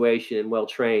situation and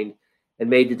well-trained, and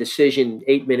made the decision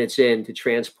 8 minutes in to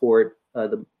transport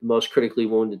the most critically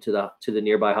wounded to the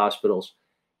nearby hospitals.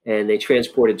 And they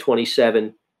transported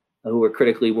 27 who were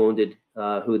critically wounded,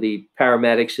 who the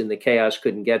paramedics in the chaos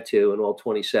couldn't get to, and all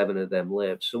 27 of them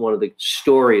lived. So one of the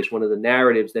stories, one of the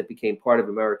narratives that became part of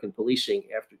American policing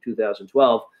after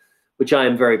 2012, which I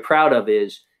am very proud of,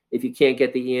 is if you can't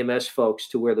get the EMS folks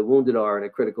to where the wounded are in a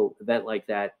critical event like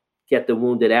that, get the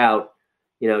wounded out,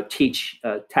 teach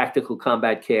tactical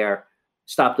combat care,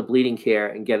 stop the bleeding care,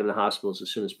 and get in the hospitals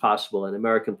as soon as possible. And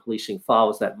American policing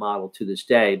follows that model to this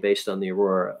day based on the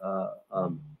Aurora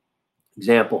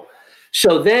example.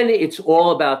 So then it's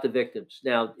all about the victims.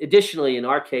 Now, additionally, in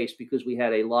our case, because we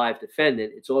had a live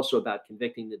defendant, it's also about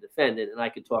convicting the defendant. And I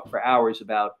could talk for hours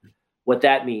about what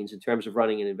that means in terms of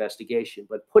running an investigation.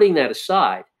 But putting that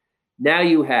aside, now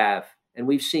you have, and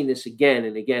we've seen this again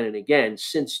and again and again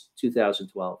since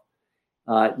 2012,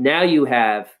 now you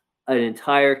have an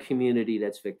entire community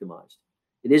that's victimized.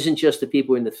 It isn't just the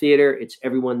people in the theater, it's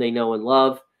everyone they know and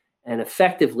love, and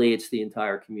effectively it's the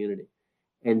entire community.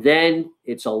 And then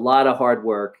it's a lot of hard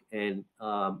work. And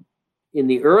in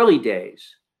the early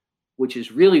days, which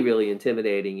is really, really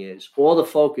intimidating, is all the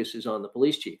focus is on the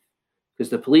police chief, because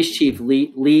the police chief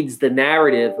leads the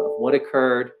narrative of what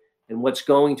occurred and what's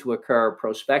going to occur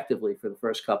prospectively for the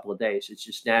first couple of days. It's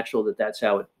just natural that that's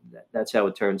how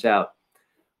it turns out.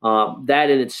 That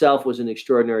in itself was an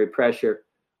extraordinary pressure,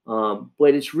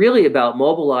 but it's really about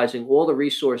mobilizing all the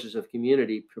resources of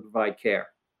community to provide care,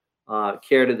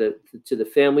 care to the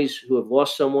families who have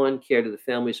lost someone, care to the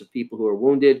families of people who are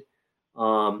wounded,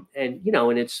 and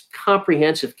it's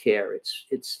comprehensive care.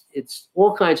 It's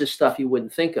all kinds of stuff you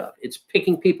wouldn't think of. It's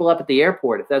picking people up at the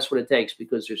airport if that's what it takes,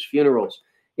 because there's funerals.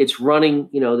 It's running,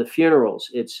 the funerals.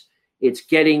 It's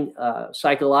getting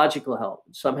psychological help,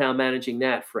 and somehow managing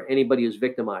that for anybody who's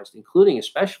victimized, including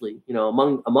especially,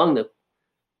 among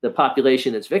the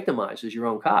population that's victimized is your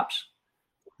own cops,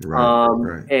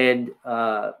 right. And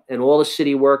all the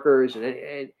city workers,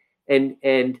 and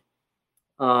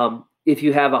if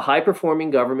you have a high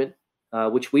performing government,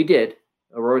 which we did,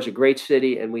 Aurora is a great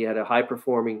city, and we had a high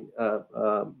performing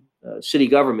city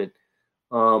government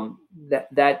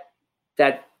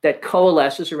that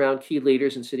coalesces around key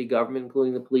leaders in city government,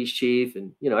 including the police chief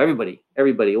and,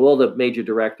 everybody, all the major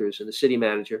directors and the city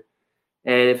manager.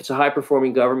 And if it's a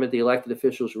high-performing government, the elected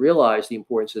officials realize the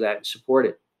importance of that and support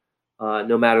it,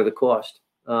 no matter the cost.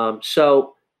 It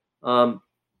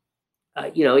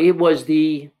was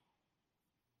the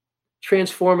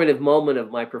transformative moment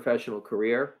of my professional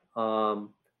career,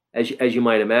 as you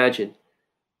might imagine.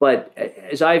 But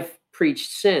as I've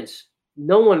preached since,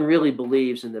 no one really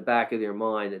believes in the back of their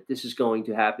mind that this is going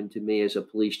to happen to me as a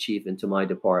police chief and to my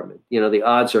department. The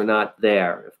odds are not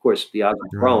there. Of course, the odds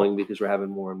are growing because we're having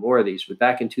more and more of these. But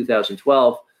back in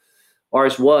 2012,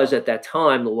 Ours was at that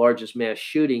time the largest mass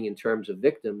shooting in terms of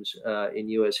victims in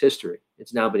U.S. history.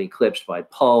 It's now been eclipsed by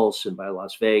Pulse and by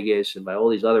Las Vegas and by all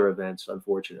these other events,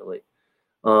 unfortunately,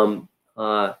 and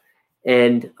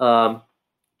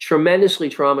tremendously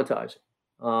traumatizing.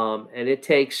 And it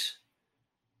takes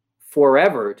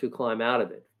forever to climb out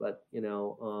of it. But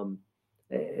in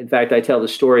fact, I tell the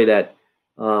story that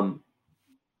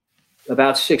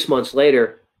about 6 months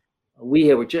later,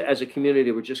 we were as a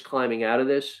community, we're just climbing out of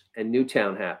this, and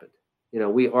Newtown happened.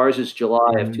 Ours is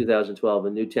July of 2012,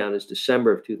 and Newtown is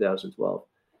December of 2012,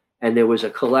 and there was a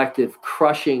collective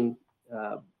crushing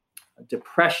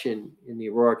depression in the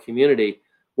Aurora community,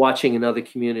 watching another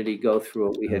community go through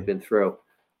what we had been through.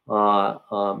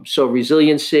 So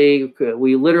resiliency,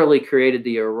 we literally created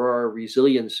the Aurora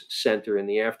Resilience Center in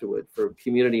the Afterwood for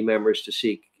community members to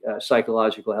seek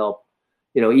psychological help.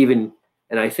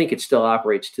 And I think it still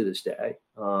operates to this day.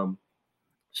 But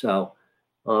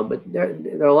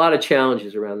there are a lot of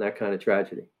challenges around that kind of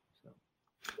tragedy.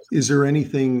 Is there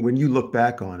anything, when you look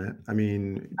back on it, I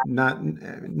mean, not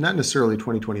necessarily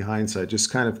 2020 hindsight,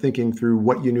 just kind of thinking through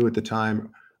what you knew at the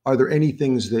time, are there any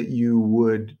things that you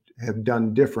would have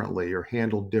done differently or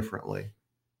handled differently?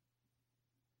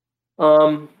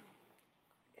 I'm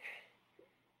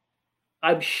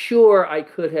sure I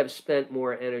could have spent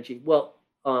more energy. Well,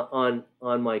 on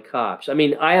my cops. I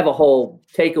mean, I have a whole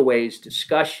takeaways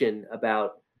discussion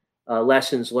about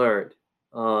lessons learned,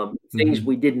 things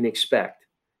we didn't expect,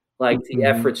 like the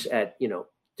efforts at,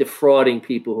 defrauding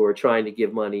people who are trying to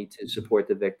give money to support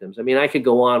the victims. I mean, I could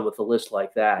go on with a list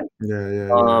like that.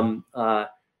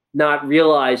 Not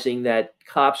realizing that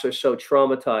cops are so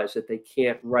traumatized that they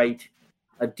can't write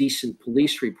a decent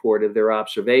police report of their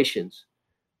observations.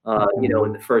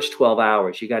 In the first 12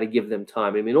 hours, you got to give them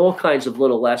time. I mean, all kinds of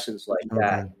little lessons like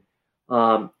that.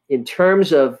 In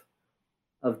terms of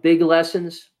big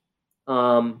lessons,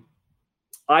 I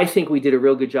think we did a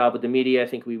real good job with the media. I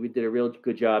think we did a real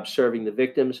good job serving the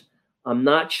victims. I'm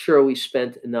not sure we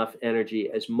spent enough energy,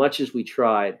 as much as we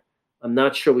tried. I'm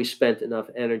not sure we spent enough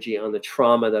energy on the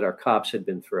trauma that our cops had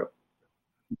been through.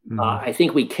 I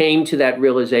think we came to that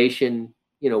realization,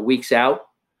 weeks out.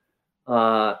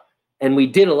 And we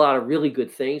did a lot of really good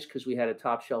things because we had a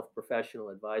top shelf professional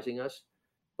advising us,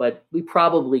 but we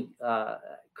probably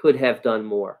could have done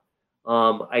more.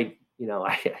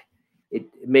 It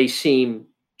may seem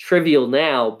trivial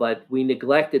now, but we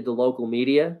neglected the local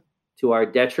media to our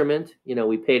detriment.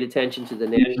 We paid attention to the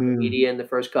national media in the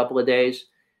first couple of days.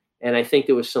 And I think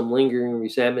there was some lingering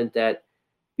resentment that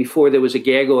before there was a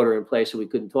gag order in place and we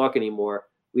couldn't talk anymore,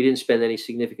 we didn't spend any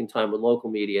significant time with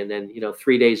local media. And then,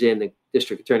 3 days in, the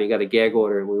district attorney got a gag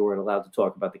order and we weren't allowed to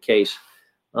talk about the case.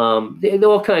 There are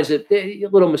all kinds of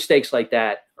little mistakes like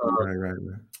that.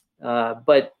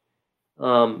 But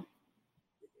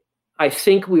I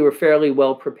think we were fairly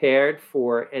well prepared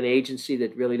for an agency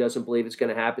that really doesn't believe it's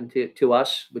going to happen to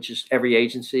us, which is every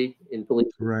agency in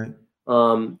police. Right.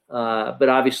 But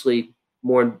obviously,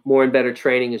 more and better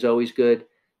training is always good.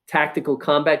 Tactical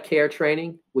combat care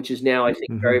training, which is now, I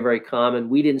think, very, very common.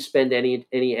 We didn't spend any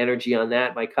energy on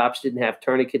that. My cops didn't have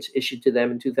tourniquets issued to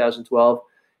them in 2012.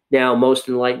 Now, most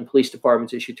enlightened police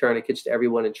departments issue tourniquets to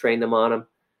everyone and train them on them.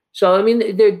 So, I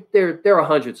mean, there are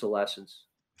hundreds of lessons.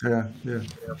 Yeah.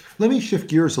 Let me shift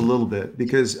gears a little bit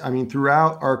because, I mean,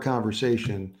 throughout our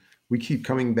conversation, we keep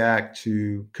coming back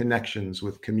to connections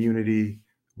with community,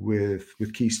 with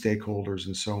key stakeholders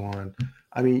and so on.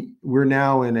 I mean, we're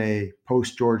now in a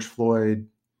post-George Floyd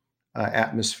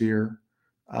atmosphere.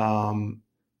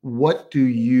 What do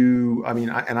you, I mean,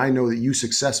 I know that you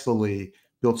successfully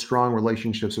built strong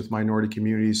relationships with minority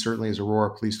communities, certainly as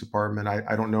Aurora Police Department.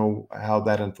 I don't know how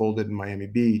that unfolded in Miami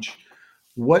Beach.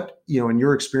 What, in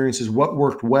your experiences, what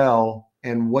worked well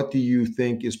and what do you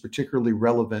think is particularly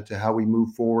relevant to how we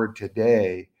move forward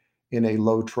today in a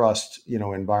low trust,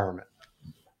 environment?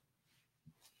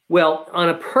 Well, on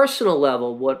a personal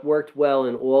level, what worked well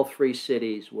in all three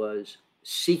cities was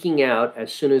seeking out,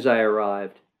 as soon as I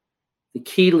arrived, the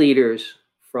key leaders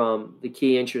from the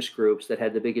key interest groups that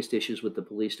had the biggest issues with the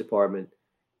police department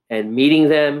and meeting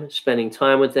them, spending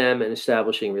time with them, and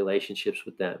establishing relationships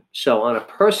with them. So on a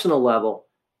personal level,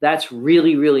 that's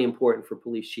really, really important for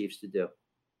police chiefs to do.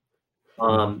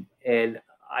 And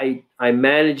I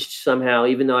managed somehow,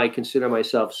 even though I consider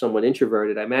myself somewhat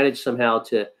introverted, I managed somehow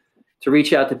to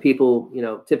reach out to people,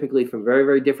 typically from very,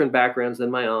 very different backgrounds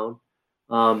than my own,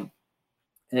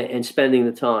 and spending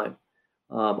the time.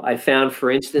 I found,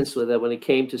 for instance, that when it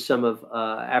came to some of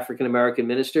African-American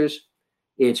ministers,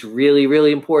 it's really,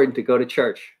 really important to go to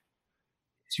church.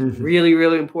 It's really,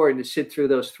 really important to sit through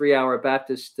those 3-hour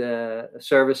Baptist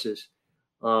services.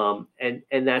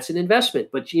 And that's an investment.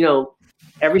 But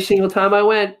every single time I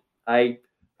went, I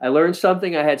learned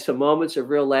something. I had some moments of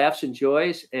real laughs and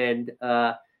joys, and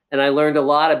I learned a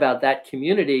lot about that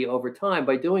community over time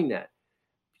by doing that.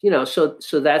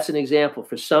 So that's an example.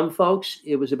 For some folks,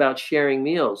 it was about sharing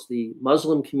meals. The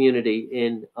Muslim community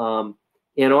in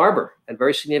Ann Arbor, a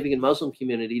very significant Muslim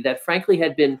community that frankly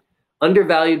had been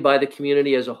undervalued by the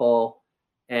community as a whole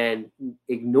and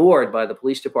ignored by the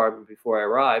police department before I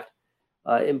arrived.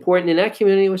 Important in that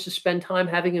community was to spend time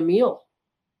having a meal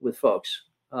with folks,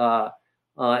 and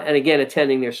again,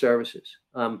 attending their services.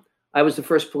 I was the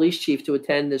first police chief to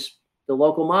attend the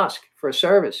local mosque for a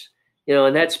service.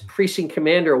 And that's Precinct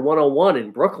Commander 101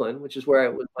 in Brooklyn, which is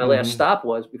where my last stop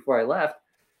was before I left,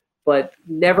 but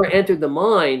never entered the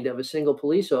mind of a single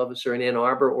police officer in Ann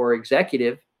Arbor or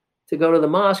executive to go to the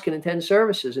mosque and attend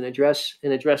services and address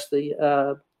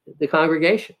the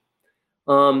congregation.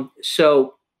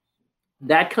 So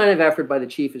that kind of effort by the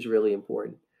chief is really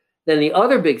important. Then the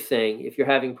other big thing, if you're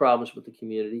having problems with the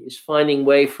community, is finding a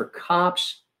way for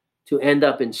cops to end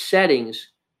up in settings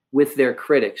with their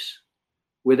critics,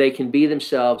 where they can be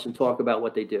themselves and talk about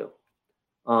what they do.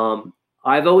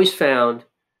 I've always found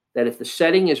that if the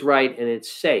setting is right and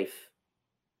it's safe,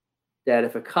 that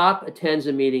if a cop attends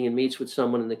a meeting and meets with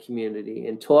someone in the community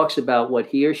and talks about what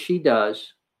he or she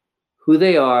does, who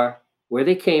they are, where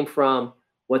they came from,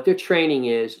 what their training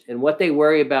is, and what they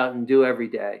worry about and do every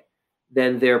day,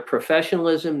 then their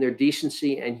professionalism, their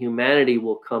decency, and humanity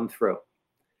will come through.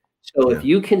 So if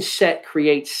you can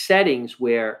create settings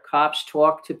where cops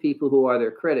talk to people who are their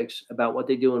critics about what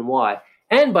they do and why,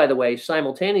 and by the way,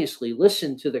 simultaneously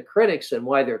listen to the critics and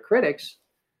why they're critics,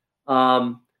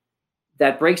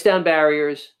 that breaks down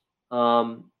barriers,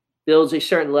 builds a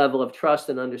certain level of trust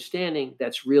and understanding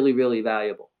that's really, really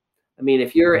valuable. I mean,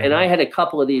 and I had a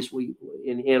couple of these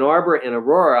in Ann Arbor and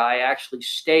Aurora. I actually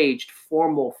staged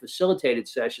formal facilitated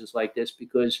sessions like this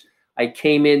because I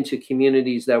came into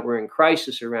communities that were in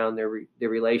crisis around their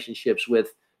relationships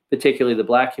with particularly the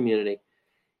Black community.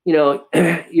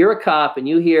 You're a cop and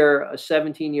you hear a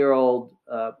 17-year-old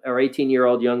or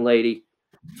 18-year-old young lady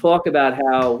talk about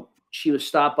how she was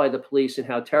stopped by the police and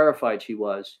how terrified she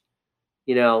was.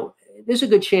 There's a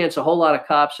good chance a whole lot of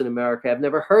cops in America have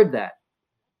never heard that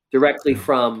directly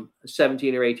from a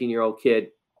 17 or 18-year-old kid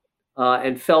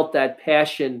and felt that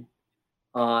passion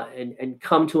and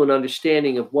come to an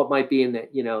understanding of what might be in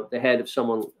the head of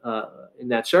someone in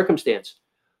that circumstance.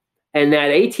 And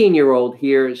that 18-year-old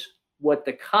hears what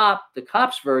the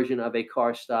cop's version of a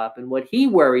car stop and what he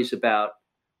worries about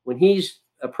when he's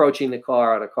approaching the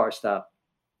car at a car stop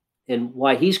and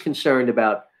why he's concerned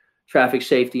about traffic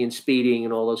safety and speeding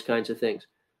and all those kinds of things.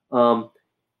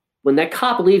 When that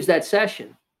cop leaves that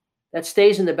session, that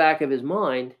stays in the back of his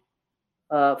mind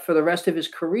for the rest of his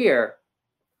career,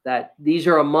 that these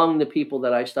are among the people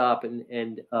that I stop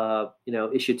and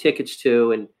issue tickets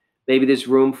to, and maybe there's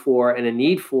room for and a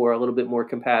need for a little bit more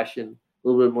compassion, a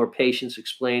little bit more patience,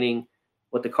 explaining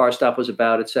what the car stop was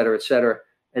about, et cetera, et cetera.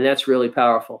 And that's really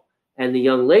powerful. And the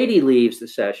young lady leaves the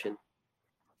session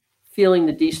feeling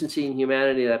the decency and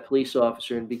humanity of that police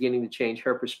officer and beginning to change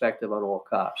her perspective on all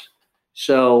cops.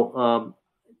 So,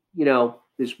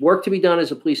 there's work to be done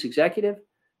as a police executive.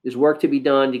 There's work to be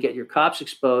done to get your cops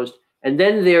exposed. And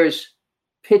then there's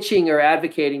pitching or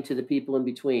advocating to the people in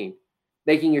between,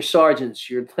 making your sergeants,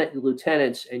 your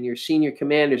lieutenants, and your senior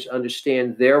commanders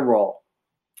understand their role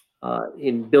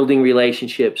in building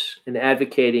relationships and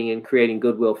advocating and creating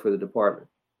goodwill for the department.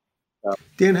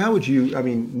 Dan, how would you,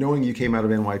 knowing you came out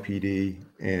of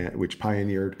NYPD, which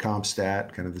pioneered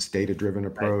CompStat, kind of this data-driven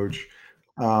approach,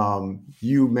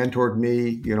 you mentored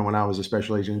me, when I was a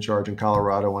special agent in charge in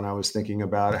Colorado, when I was thinking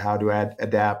about how to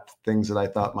adapt things that I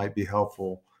thought might be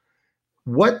helpful.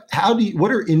 What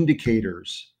are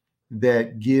indicators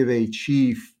that give a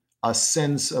chief a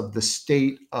sense of the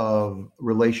state of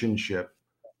relationship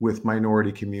with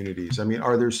minority communities?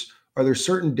 Are there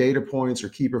certain data points or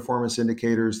key performance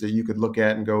indicators that you could look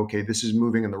at and go, okay, this is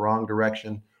moving in the wrong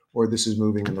direction, or this is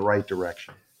moving in the right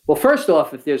direction? Well, first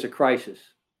off, if there's a crisis,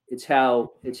 it's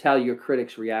how your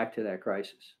critics react to that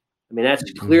crisis.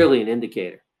 That's clearly an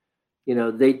indicator.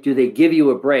 Do they give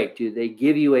you a break? Do they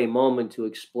give you a moment to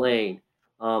explain?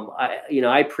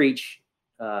 I preach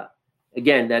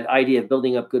again that idea of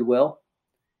building up goodwill.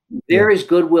 There is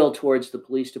goodwill towards the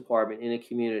police department in a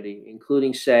community,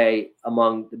 including, say,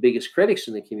 among the biggest critics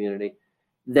in the community.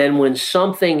 Then when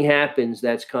something happens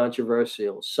that's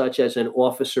controversial, such as an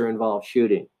officer-involved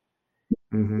shooting,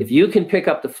 if you can pick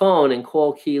up the phone and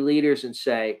call key leaders and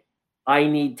say, I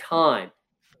need time,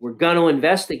 we're going to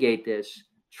investigate this.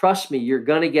 Trust me, you're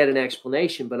going to get an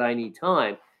explanation, but I need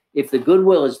time. If the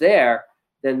goodwill is there,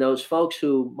 then those folks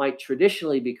who might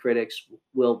traditionally be critics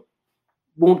won't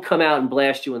come out and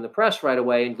blast you in the press right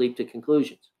away and leap to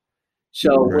conclusions.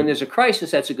 So when there's a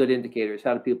crisis, that's a good indicator. Is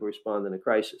how do people respond in a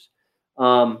crisis?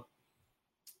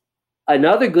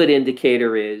 Another good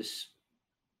indicator is,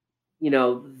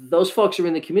 those folks are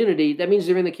in the community. That means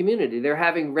they're in the community. They're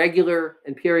having regular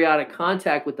and periodic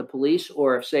contact with the police,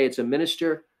 or if, say, it's a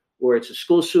minister or it's a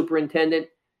school superintendent,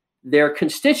 their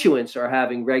constituents are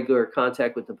having regular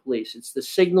contact with the police. It's the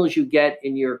signals you get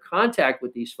in your contact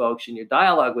with these folks, in your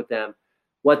dialogue with them,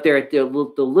 what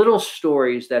the little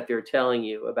stories that they're telling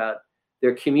you about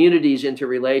their community's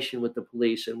interrelation with the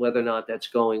police and whether or not that's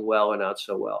going well or not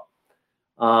so well.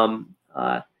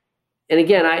 And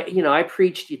again, I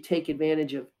preached you take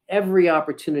advantage of every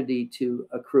opportunity to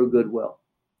accrue goodwill.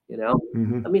 I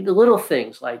mean, the little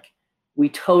things like we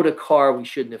towed a car we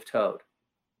shouldn't have towed.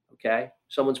 Okay,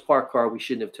 someone's parked car we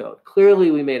shouldn't have towed. Clearly,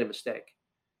 we made a mistake.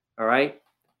 All right,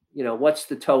 what's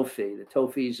the tow fee? The tow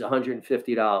fee is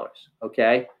 $150.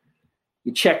 Okay,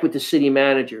 you check with the city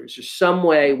manager. Is there some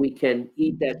way we can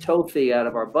eat that tow fee out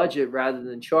of our budget rather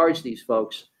than charge these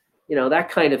folks? That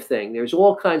kind of thing. There's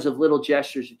all kinds of little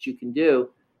gestures that you can do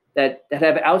that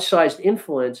have outsized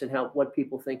influence in what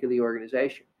people think of the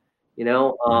organization.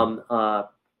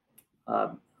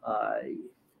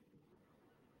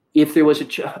 If there was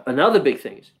another big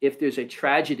thing is if there's a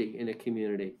tragedy in a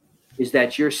community, is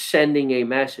that you're sending a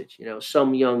message.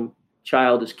 Some young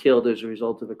child is killed as a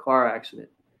result of a car accident,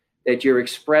 that you're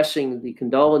expressing the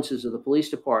condolences of the police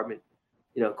department,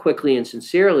 quickly and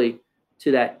sincerely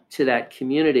to that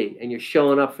community, and you're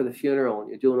showing up for the funeral and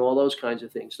you're doing all those kinds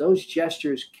of things. Those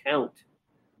gestures count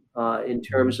in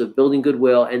terms of building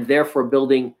goodwill and therefore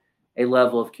building a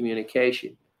level of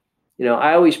communication.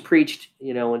 I always preached,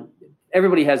 and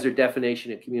everybody has their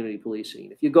definition of community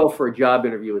policing. If you go for a job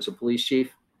interview as a police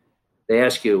chief, they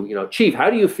ask you, Chief, how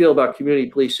do you feel about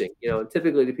community policing? And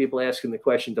typically the people asking the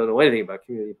question don't know anything about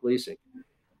community policing.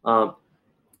 And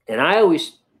I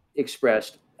always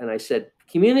expressed, and I said,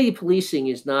 community policing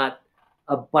is not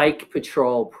a bike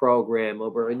patrol program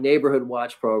or a neighborhood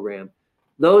watch program.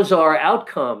 Those are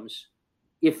outcomes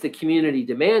if the community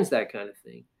demands that kind of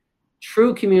thing.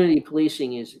 True community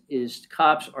policing is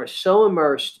cops are so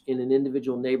immersed in an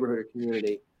individual neighborhood or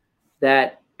community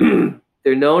that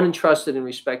they're known and trusted and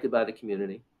respected by the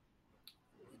community,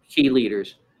 key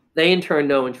leaders. They in turn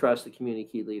know and trust the community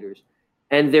key leaders.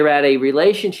 And they're at a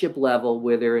relationship level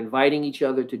where they're inviting each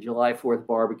other to July 4th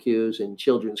barbecues and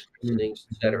children's christenings,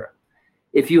 et cetera.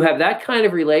 If you have that kind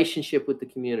of relationship with the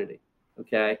community,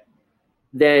 okay,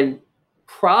 then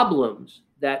problems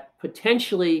that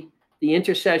potentially the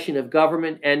intercession of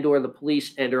government and or the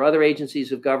police and or other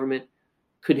agencies of government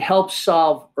could help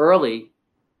solve early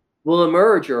will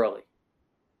emerge early.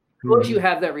 Because you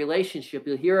have that relationship,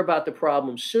 you'll hear about the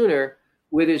problem sooner,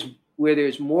 where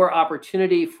there's more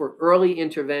opportunity for early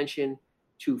intervention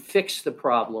to fix the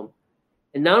problem.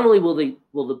 And not only will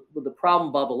the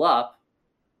problem bubble up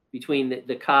between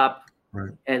the cop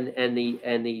and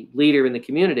the leader in the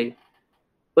community,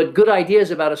 but good ideas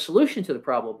about a solution to the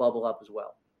problem will bubble up as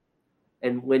well.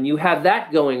 And when you have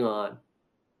that going on,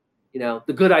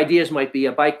 the good ideas might be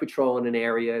a bike patrol in an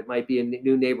area, it might be a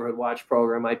new neighborhood watch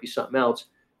program, it might be something else.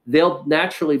 They'll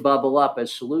naturally bubble up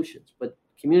as solutions. But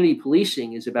community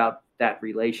policing is about that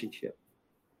relationship.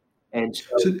 And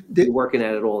so we're working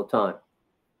at it all the time.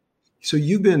 So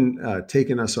you've been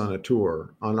taking us on a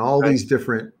tour on all these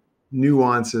different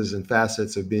nuances and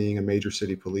facets of being a major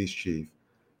city police chief.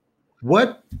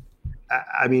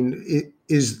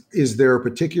 Is there a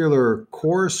particular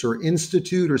course or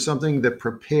institute or something that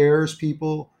prepares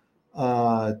people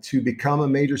to become a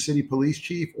major city police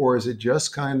chief? Or is it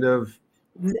just kind of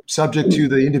subject to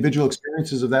the individual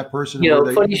experiences of that person?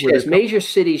 Funny shit is Major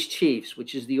Cities Chiefs,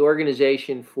 which is the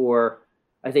organization for,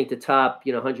 I think, the top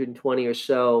 120 or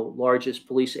so largest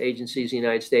police agencies in the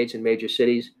United States and major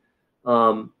cities.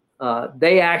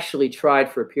 They actually tried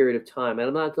for a period of time, and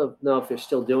I don't know if they're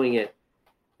still doing it.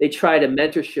 They tried a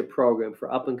mentorship program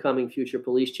for up and coming future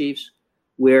police chiefs,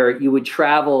 where you would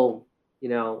travel.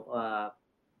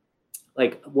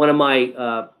 Like one of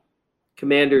my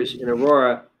commanders in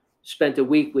Aurora spent a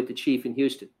week with the chief in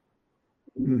Houston,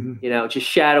 just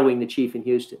shadowing the chief in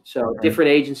Houston. So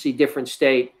different agency, different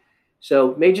state.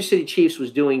 So Major City Chiefs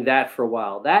was doing that for a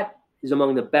while. That is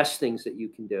among the best things that you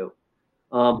can do.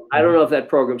 I don't know if that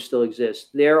program still exists.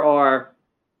 There are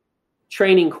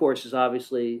training courses,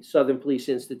 obviously, Southern Police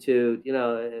Institute,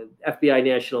 FBI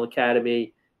National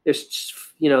Academy.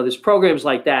 There's programs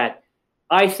like that.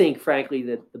 I think, frankly,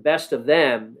 that the best of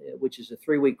them, which is a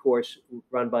 3-week course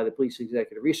run by the Police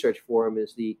Executive Research Forum,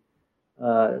 is the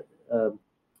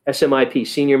SMIP,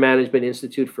 Senior Management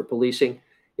Institute for Policing.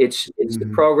 It's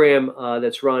the program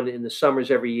that's run in the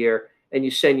summers every year, and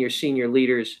you send your senior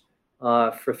leaders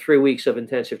for 3 weeks of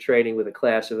intensive training with a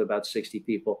class of about 60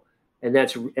 people, and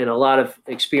a lot of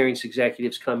experienced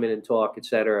executives come in and talk, et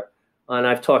cetera. And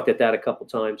I've talked at that a couple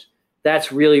times.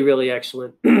 That's really, really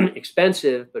excellent.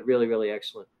 Expensive, but really, really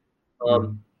excellent.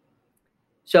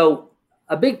 So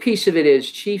a big piece of it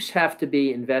is chiefs have to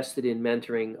be invested in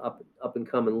mentoring up and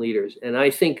coming leaders. And I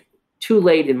think too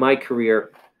late in my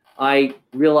career, I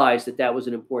realized that was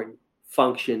an important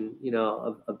function,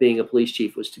 of being a police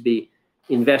chief, was to be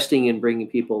investing in bringing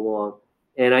people along.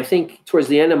 And I think towards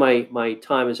the end of my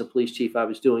time as a police chief, I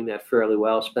was doing that fairly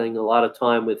well, spending a lot of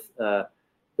time with the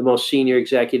most senior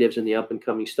executives and the up and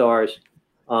coming stars,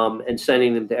 and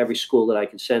sending them to every school that I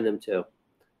could send them to.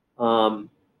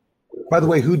 By the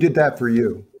way, who did that for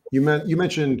you? You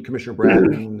mentioned Commissioner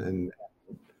Bratton and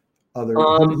others.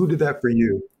 Who did that for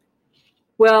you?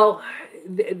 Well,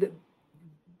 the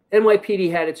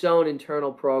NYPD had its own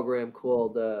internal program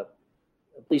called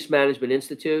Police Management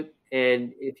Institute,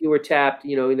 and if you were tapped,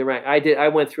 in the rank, I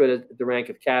went through it at the rank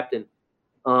of captain,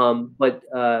 but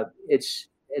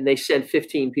and they sent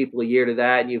 15 people a year to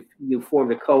that, and you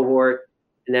formed a cohort,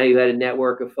 and now you had a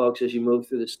network of folks as you move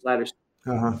through this latter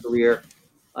career.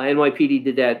 NYPD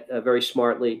did that very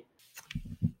smartly.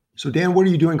 So, Dan, what are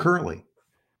you doing currently?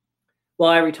 Well,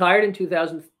 I retired in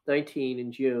 2019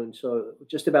 in June, so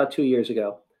just about 2 years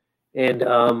ago. And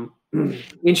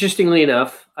interestingly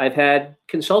enough, I've had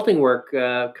consulting work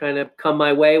kind of come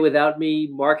my way without me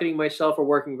marketing myself or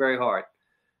working very hard.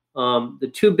 The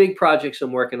two big projects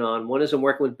I'm working on, one is I'm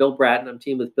working with Bill Bratton. I'm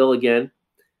teamed with Bill again.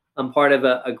 I'm part of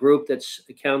a group that's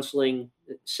counseling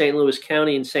St. Louis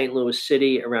County and St. Louis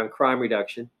City around crime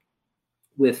reduction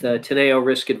with Teneo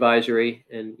Risk Advisory.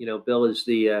 And, Bill is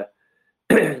the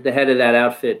the head of that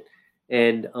outfit.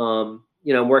 And, I'm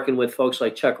working with folks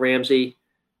like Chuck Ramsey,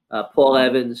 Paul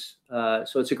Evans.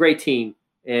 So it's a great team.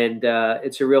 And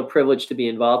it's a real privilege to be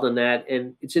involved in that.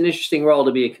 And it's an interesting role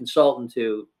to be a consultant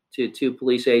to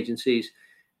police agencies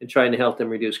and trying to help them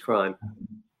reduce crime.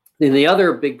 Then the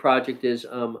other big project is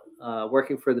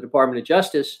working for the Department of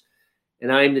Justice,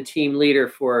 and I'm the team leader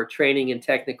for training and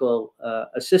technical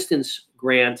assistance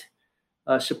grant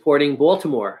supporting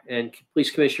Baltimore and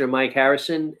Police Commissioner Mike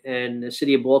Harrison and the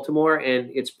City of Baltimore and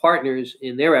its partners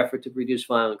in their effort to reduce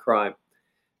violent crime.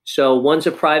 So one's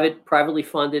a privately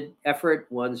funded effort,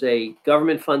 one's a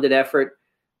government-funded effort,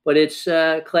 but it's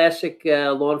classic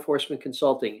law enforcement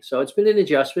consulting. So it's been an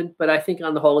adjustment, but I think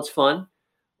on the whole it's fun.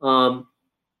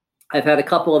 I've had a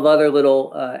couple of other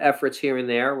little efforts here and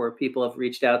there where people have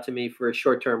reached out to me for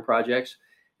short-term projects.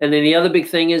 And then the other big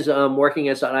thing is working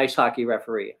as an ice hockey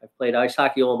referee. I've played ice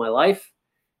hockey all my life,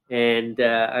 and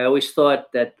I always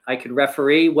thought that I could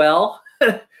referee well.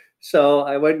 So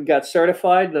I went and got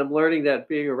certified, and I'm learning that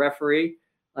being a referee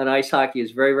on ice hockey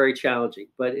is very, very challenging.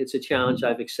 But it's a challenge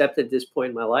I've accepted at this point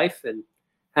in my life and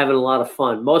having a lot of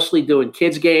fun, mostly doing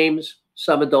kids' games,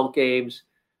 some adult games,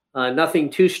 nothing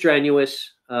too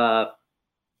strenuous.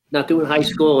 Not doing high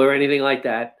school or anything like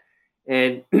that.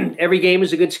 And every game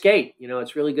is a good skate.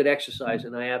 It's really good exercise,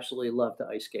 and I absolutely love to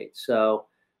ice skate. So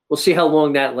we'll see how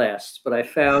long that lasts. But I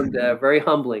found very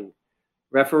humbling.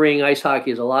 Refereeing ice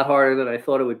hockey is a lot harder than I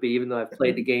thought it would be, even though I've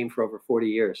played the game for over 40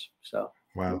 years. So.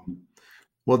 Wow.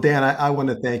 Well, Dan, I want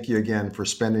to thank you again for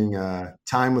spending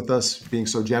time with us, being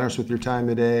so generous with your time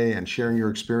today and sharing your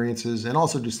experiences, and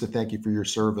also just to thank you for your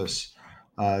service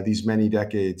these many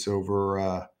decades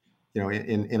over,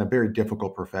 in a very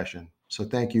difficult profession. So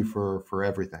thank you for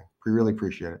everything. We really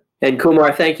appreciate it. And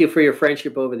Kumar, thank you for your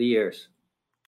friendship over the years.